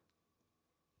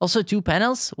 Also, 2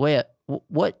 panels. Wait,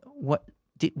 what?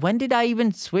 When did I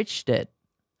even switch that?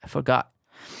 I forgot.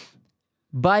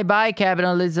 Bye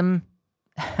capitalism.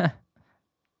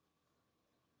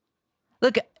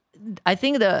 Look, I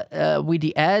think with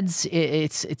the ads,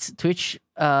 it's Twitch.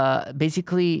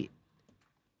 Basically,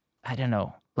 I don't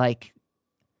know. Like,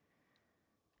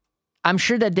 I'm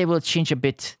sure that they will change a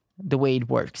bit the way it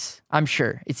works. I'm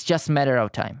sure it's just a matter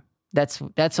of time. That's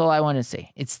all I want to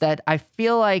say. It's that I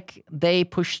feel like they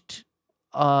pushed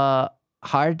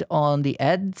hard on the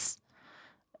ads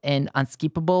and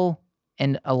unskippable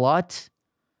and a lot.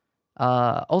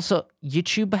 Also,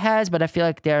 YouTube has, but I feel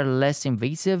like they're less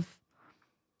invasive.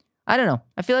 I don't know.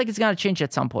 I feel like it's gonna change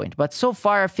at some point. But so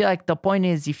far, I feel like the point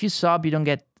is, if you sub, you don't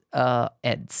get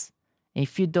ads.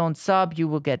 If you don't sub, you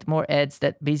will get more ads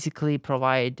that basically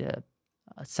provide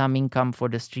some income for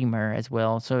the streamer as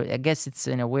well. So I guess it's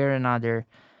in a way or another,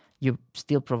 you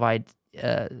still provide.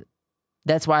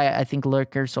 That's why I think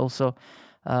lurkers also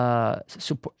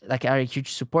support, like, are a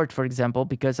huge support. For example,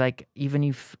 because like even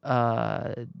if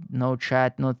no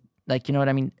chat, no, like, you know what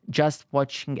I mean, just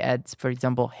watching ads, for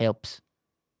example, helps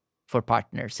for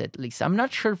partners at least. I'm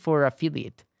not sure for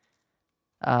affiliate.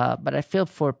 But I feel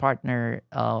for partner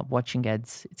watching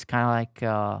ads, it's kind of like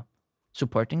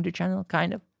supporting the channel,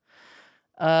 kind of.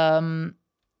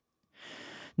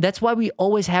 That's why we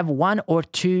always have 1 or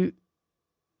 2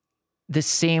 the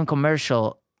same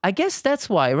commercial. I guess that's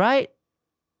why, right?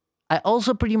 I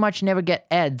also pretty much never get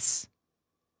ads.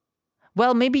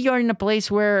 Well, maybe you're in a place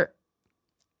where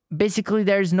basically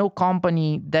there's no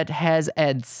company that has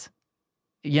ads.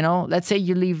 You know, let's say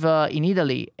you live in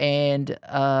Italy and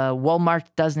Walmart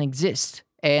doesn't exist,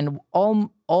 and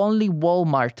only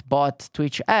Walmart bought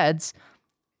Twitch ads.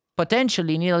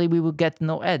 Potentially in Italy, we will get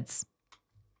no ads.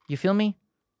 You feel me?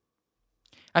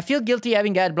 I feel guilty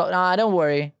having ad block. Nah, don't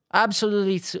worry.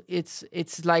 Absolutely,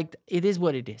 it's like, it is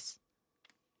what it is.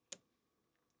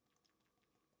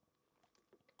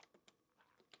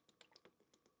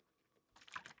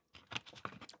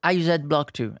 I use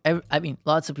adblock too. I mean,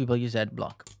 lots of people use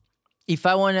adblock. If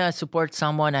I want to support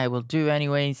someone, I will do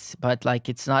anyways. But like,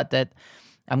 it's not that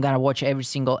I'm gonna watch every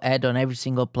single ad on every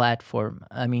single platform.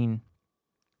 I mean,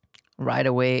 right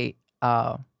away,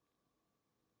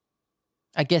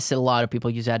 I guess a lot of people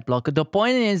use adblock. The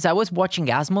point is, I was watching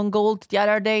Asmongold the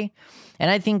other day, and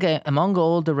I think among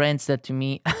all the rants that to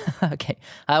me, okay,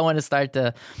 I want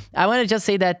to just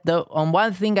say that on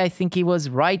one thing, I think he was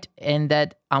right, and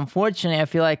that unfortunately, I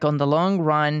feel like on the long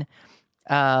run,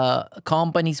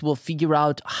 companies will figure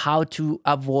out how to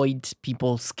avoid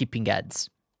people skipping ads.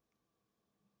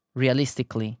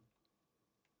 Realistically,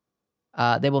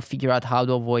 they will figure out how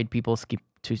to avoid people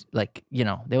to, like, you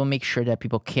know, they will make sure that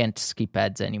people can't skip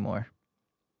ads anymore.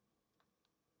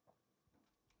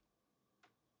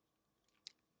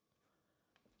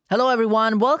 Hello,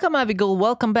 everyone. Welcome, Abigail.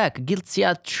 Welcome back. Guilty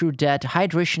true that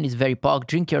hydration is very pog.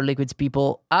 Drink your liquids,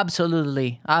 people.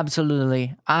 Absolutely,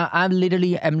 absolutely. I'm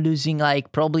literally am losing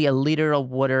like probably a liter of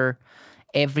water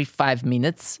every 5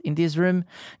 minutes in this room.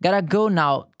 Gotta go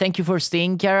now. Thank you for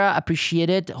staying, Kara. Appreciate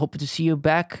it. Hope to see you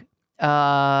back.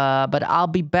 But I'll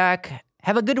be back.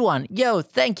 Have a good one. Yo,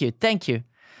 thank you, thank you.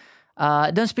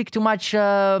 Don't speak too much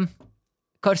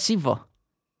Corsivo.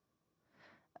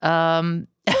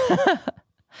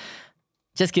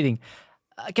 Just kidding.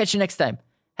 Catch you next time.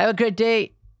 Have a great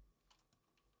day.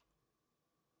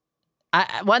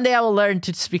 One day I will learn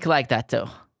to speak like that, though.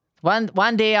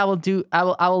 One day I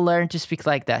will learn to speak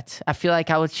like that. I feel like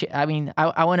I would.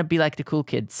 I want to be like the cool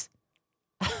kids.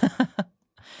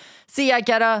 See ya,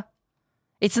 Chiara.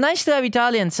 It's nice to have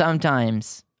Italians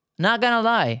sometimes. Not gonna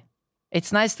lie,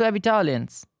 it's nice to have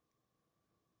Italians.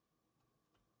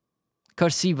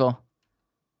 Corsivo.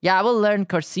 Yeah, I will learn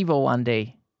Corsivo one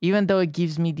day. Even though it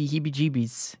gives me the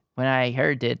heebie-jeebies when I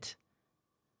heard it.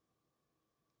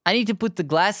 I need to put the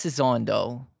glasses on,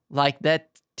 though. Like that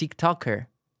TikToker.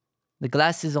 The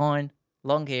glasses on,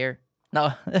 long hair.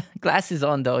 No, glasses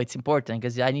on, though. It's important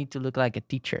because I need to look like a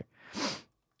teacher.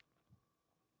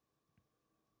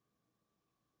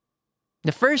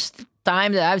 The first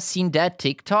time that I've seen that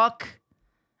TikTok,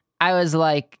 I was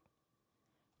like,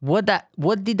 what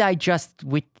did I just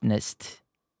witnessed?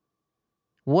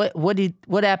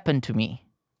 What happened to me?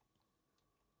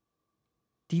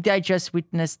 Did I just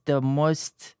witness the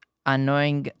most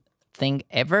annoying thing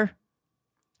ever?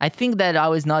 I think that I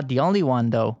was not the only one,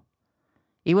 though.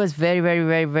 It was very, very,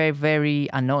 very, very, very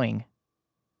annoying.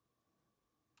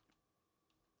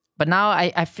 But now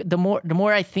the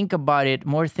more I think about it,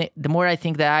 the more I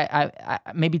think that I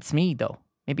maybe it's me, though.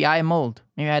 Maybe I am old.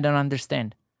 Maybe I don't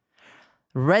understand.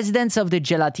 Residents of the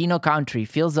Gelatino country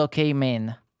feels okay,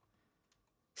 man.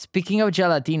 Speaking of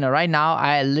gelatino, right now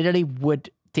I literally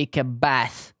would take a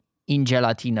bath in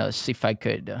gelatinos if I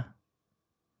could.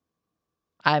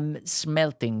 I'm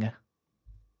smelting.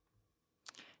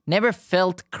 Never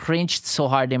felt cringed so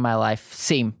hard in my life.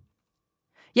 Same.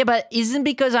 Yeah, but isn't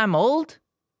because I'm old?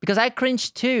 Because I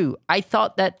cringed too. I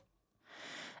thought that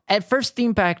at first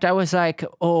impact, I was like,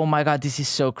 oh my God, this is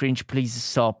so cringe. Please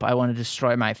stop. I want to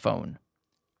destroy my phone.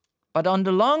 But on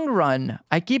the long run,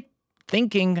 I keep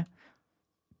thinking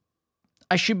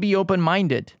I should be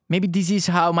open-minded. Maybe this is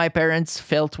how my parents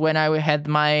felt when I had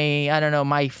my, I don't know,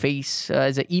 my face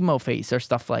as an emo face or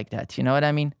stuff like that. You know what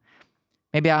I mean?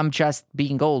 Maybe I'm just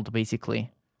being old,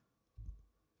 basically.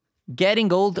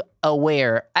 Getting old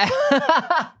aware.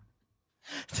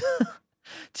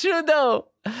 True, though.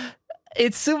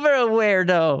 It's super aware,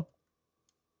 though.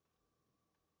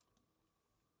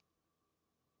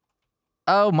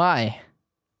 Oh, my.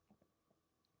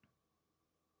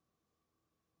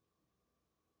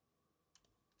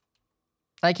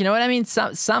 Like, you know what I mean?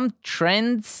 Some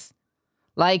trends,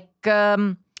 like,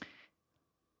 wait,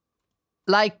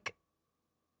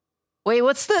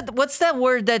 what's that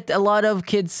word that a lot of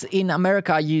kids in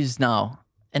America use now,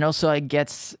 and also I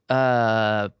guess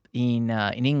in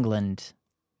England,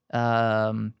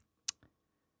 that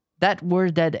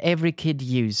word that every kid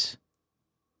use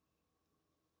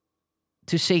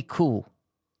to say cool.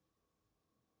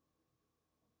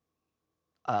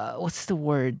 What's the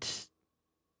word?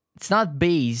 It's not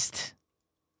based.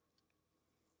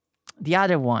 The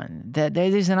other one. There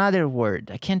is another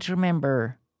word. I can't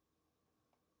remember.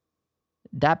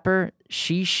 Dapper?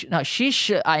 Sheesh? No,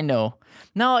 sheesh, I know.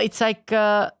 No, it's like...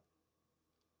 sheesh.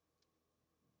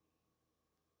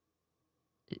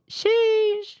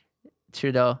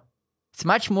 True, though. It's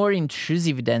much more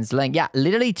intrusive than slang. Yeah,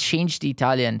 literally changed the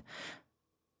Italian.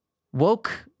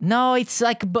 Woke? No, it's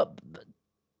like...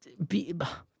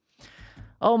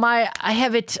 oh my, I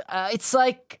have it. It's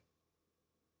like...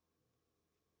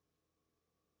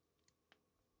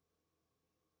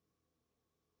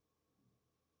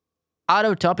 out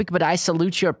of topic, but I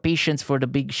salute your patience for the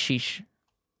big sheesh.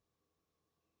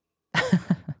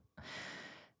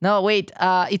 No, wait.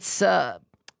 It's a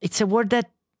word that...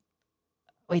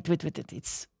 Wait.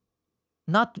 It's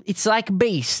not... It's like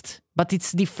based, but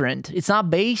it's different. It's not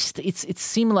based. It's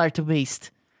similar to based.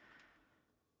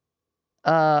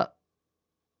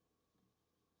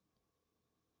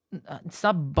 It's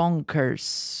not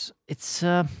bonkers. It's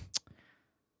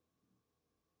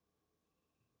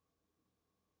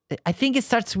I think it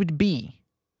starts with B.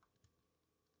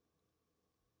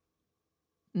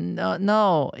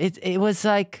 No. It was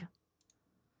like,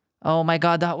 oh my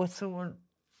God, that was so...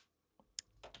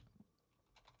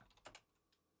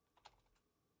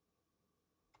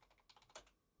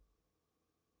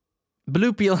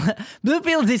 Blue pill. Blue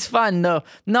pills is fun. No,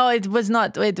 no, it was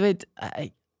not. Wait.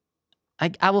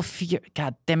 I will figure.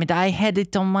 God damn it! I had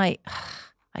it on my.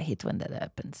 I hate when that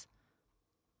happens.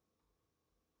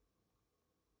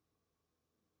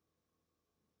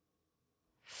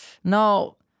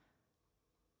 No.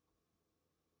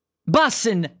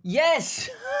 Bussin. Yes.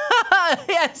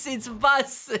 Yes, it's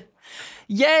bussin.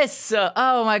 Yes.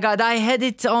 Oh my god, I had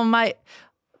it on my.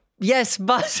 Yes,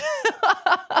 bussin.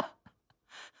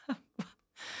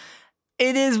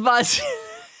 It is bussin.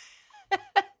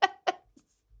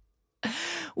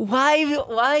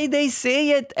 Why they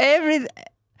say it every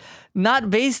not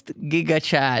based Giga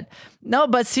Chat. No,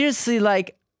 but seriously,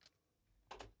 like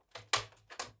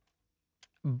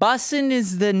bussin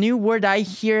is the new word. I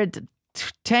hear it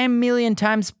 10 million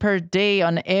times per day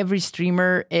on every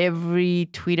streamer, every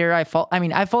Twitter I follow. I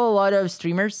mean, I follow a lot of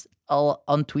streamers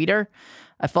on Twitter.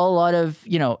 I follow a lot of,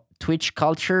 Twitch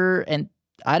culture, and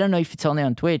I don't know if it's only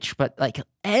on Twitch, but like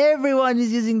everyone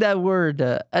is using that word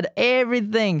at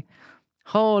everything.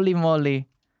 Holy moly.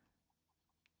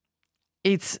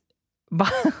 It's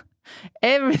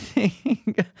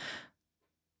everything.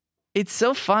 It's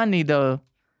so funny though.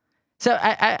 So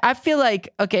I feel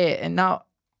like, okay, now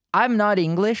I'm not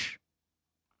English.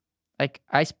 Like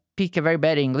I speak a very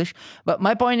bad English, but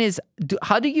my point is,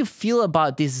 how do you feel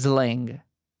about this slang?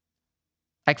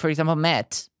 Like for example,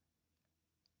 Matt.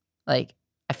 Like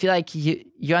I feel like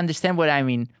you understand what I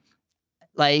mean.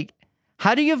 Like,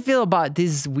 how do you feel about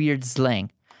this weird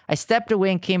slang? I stepped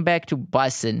away and came back to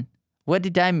bussin'. What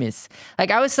did I miss? Like,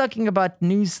 I was talking about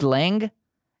new slang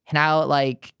and how,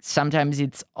 like, sometimes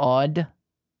it's odd.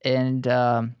 And,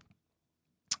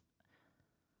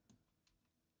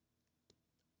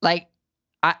 like,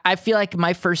 I feel like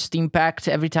my first impact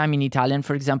every time in Italian,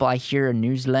 for example, I hear a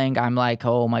new slang, I'm like,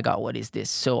 oh my God, what is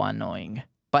this? So annoying.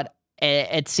 But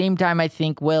at the same time, I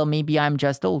think, well, maybe I'm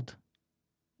just old.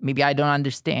 Maybe I don't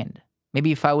understand.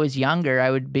 Maybe if I was younger,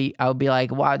 I would be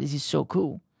like, wow, this is so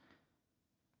cool.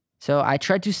 So I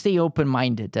try to stay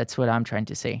open-minded. That's what I'm trying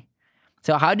to say.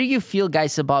 So how do you feel,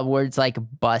 guys, about words like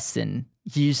bussin'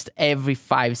 used every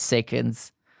 5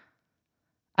 seconds?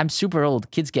 I'm super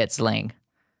old. Kids get slang.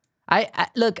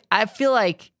 Look, I feel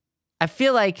like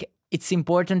it's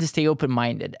important to stay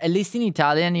open-minded. At least in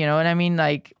Italian, you know what I mean?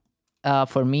 Like,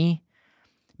 for me.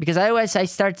 Because otherwise I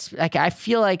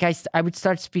feel like I would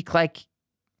start to speak like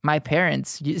my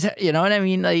parents. You know what I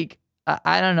mean? Like,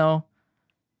 I don't know.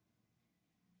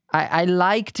 I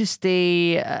like to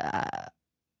stay,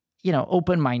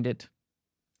 open-minded.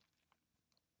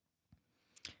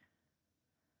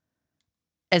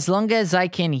 As long as I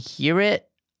can hear it,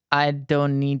 I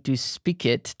don't need to speak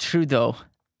it. True, though.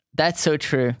 That's so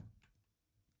true.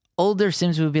 Older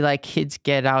Sims would be like, kids,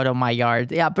 get out of my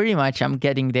yard. Yeah, pretty much. I'm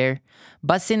getting there.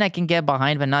 Bussin' I can get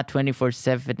behind, but not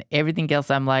 24/7. Everything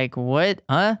else, I'm like, what?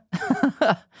 Huh?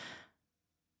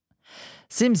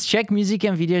 Sims, check music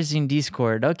and videos in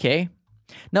Discord. Okay.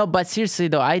 No, but seriously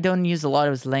though, I don't use a lot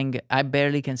of slang. I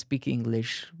barely can speak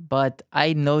English. But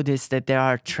I noticed that there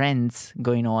are trends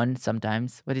going on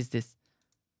sometimes. What is this?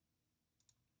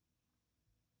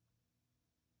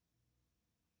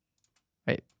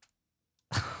 Wait.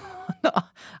 No,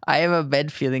 I have a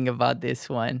bad feeling about this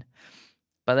one.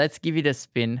 But let's give it a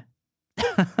spin.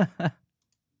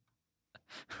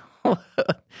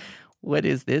 What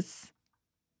is this?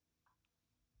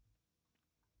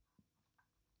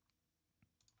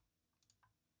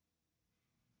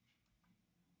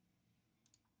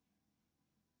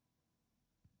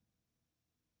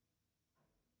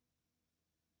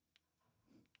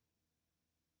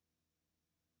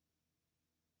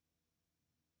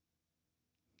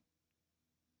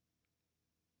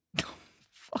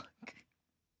 Fuck.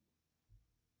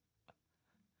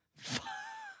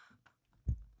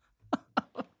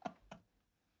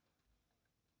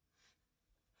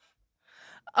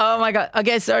 Oh my God.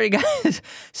 Okay, sorry guys.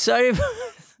 Sorry.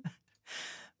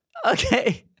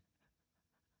 Okay.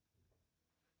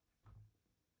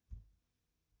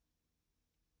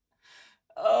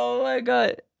 Oh my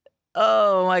God.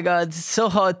 Oh my God. It's so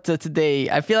hot today.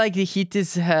 I feel like the heat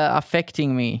is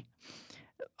affecting me.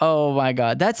 Oh my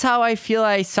God. That's how I feel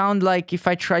I sound like if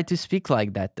I try to speak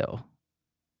like that though.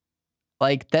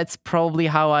 Like that's probably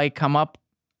how I come up,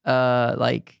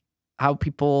 like how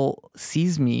people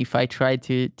sees me if I try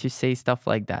to say stuff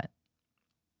like that.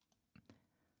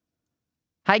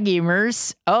 Hi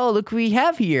gamers. Oh, look who we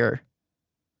have here.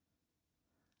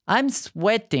 I'm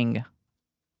sweating.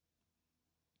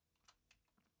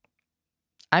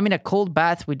 I'm in a cold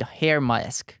bath with a hair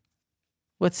mask.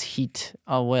 What's heat?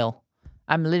 Oh well.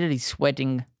 I'm literally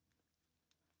sweating,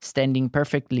 standing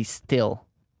perfectly still.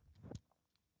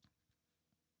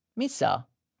 Misa.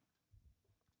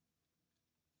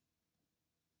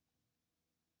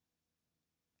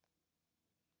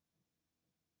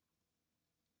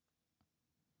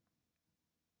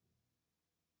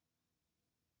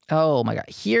 Oh my god.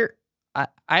 Here,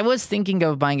 I was thinking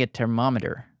of buying a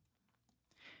thermometer.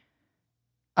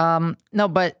 No,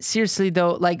 but seriously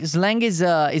though, like slang is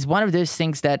one of those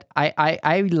things that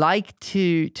I like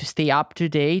to stay up to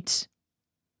date,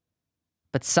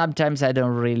 but sometimes I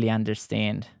don't really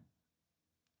understand.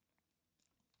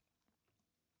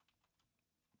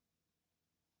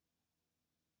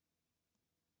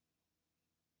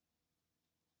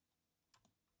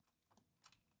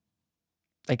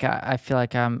 Like I feel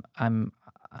like I,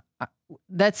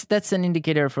 that's an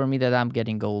indicator for me that I'm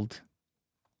getting old.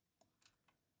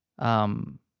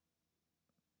 Um,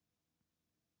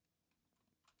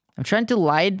 I'm trying to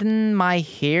lighten my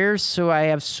hair so I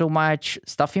have so much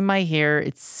stuff in my hair.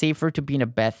 It's safer to be in a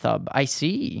bathtub. I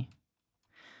see.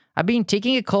 I've been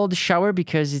taking a cold shower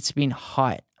because it's been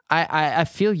hot. I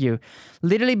feel you.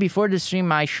 Literally before the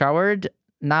stream, I showered.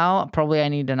 Now probably I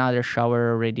need another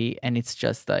shower already, and it's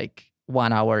just like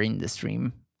 1 hour in the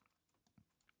stream.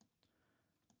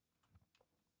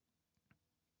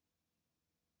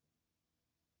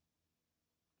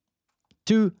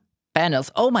 Two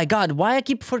panels. Oh my god, why I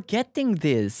keep forgetting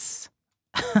this?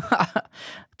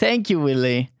 Thank you,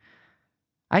 Willie.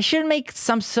 I should make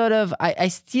some sort of I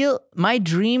still my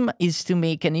dream is to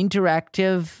make an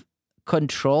interactive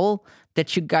control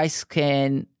that you guys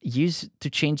can use to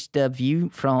change the view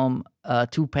from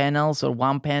 2 panels or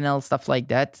 1 panel, stuff like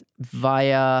that,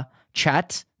 via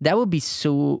chat. That would be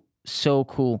so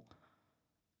cool.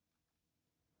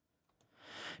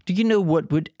 Do you know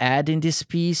what would add in this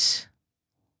piece?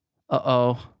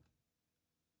 Uh-oh.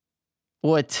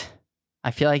 What?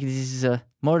 I feel like this is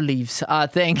more leaves.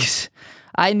 Thanks.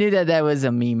 I knew that was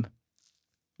a meme.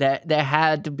 There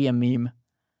had to be a meme.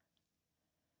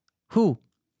 Who?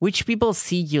 Which people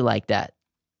see you like that?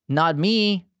 Not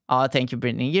me. Oh, thank you,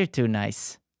 Brittany. You're too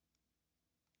nice.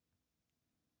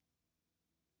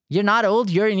 You're not old?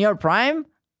 You're in your prime?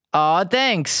 Oh,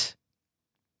 thanks.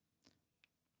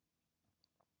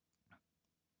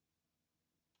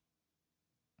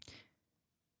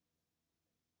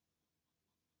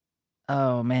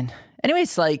 Oh, man.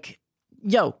 Anyways, like,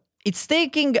 yo, it's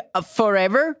taking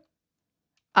forever.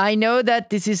 I know that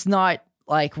this is not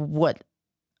like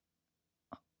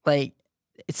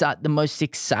it's not the most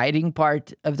exciting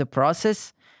part of the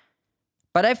process,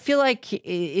 but I feel like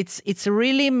it's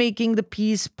really making the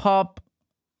piece pop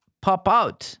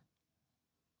out.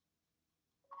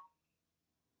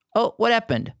 Oh, what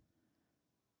happened?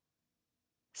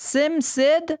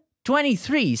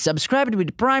 SimSid23 subscribed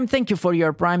with Prime. Thank you for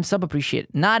your Prime sub. Appreciate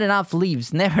it. Not enough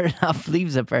leaves. Never enough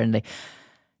leaves, apparently.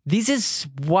 This is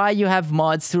why you have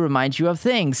mods to remind you of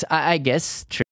things. I guess. True.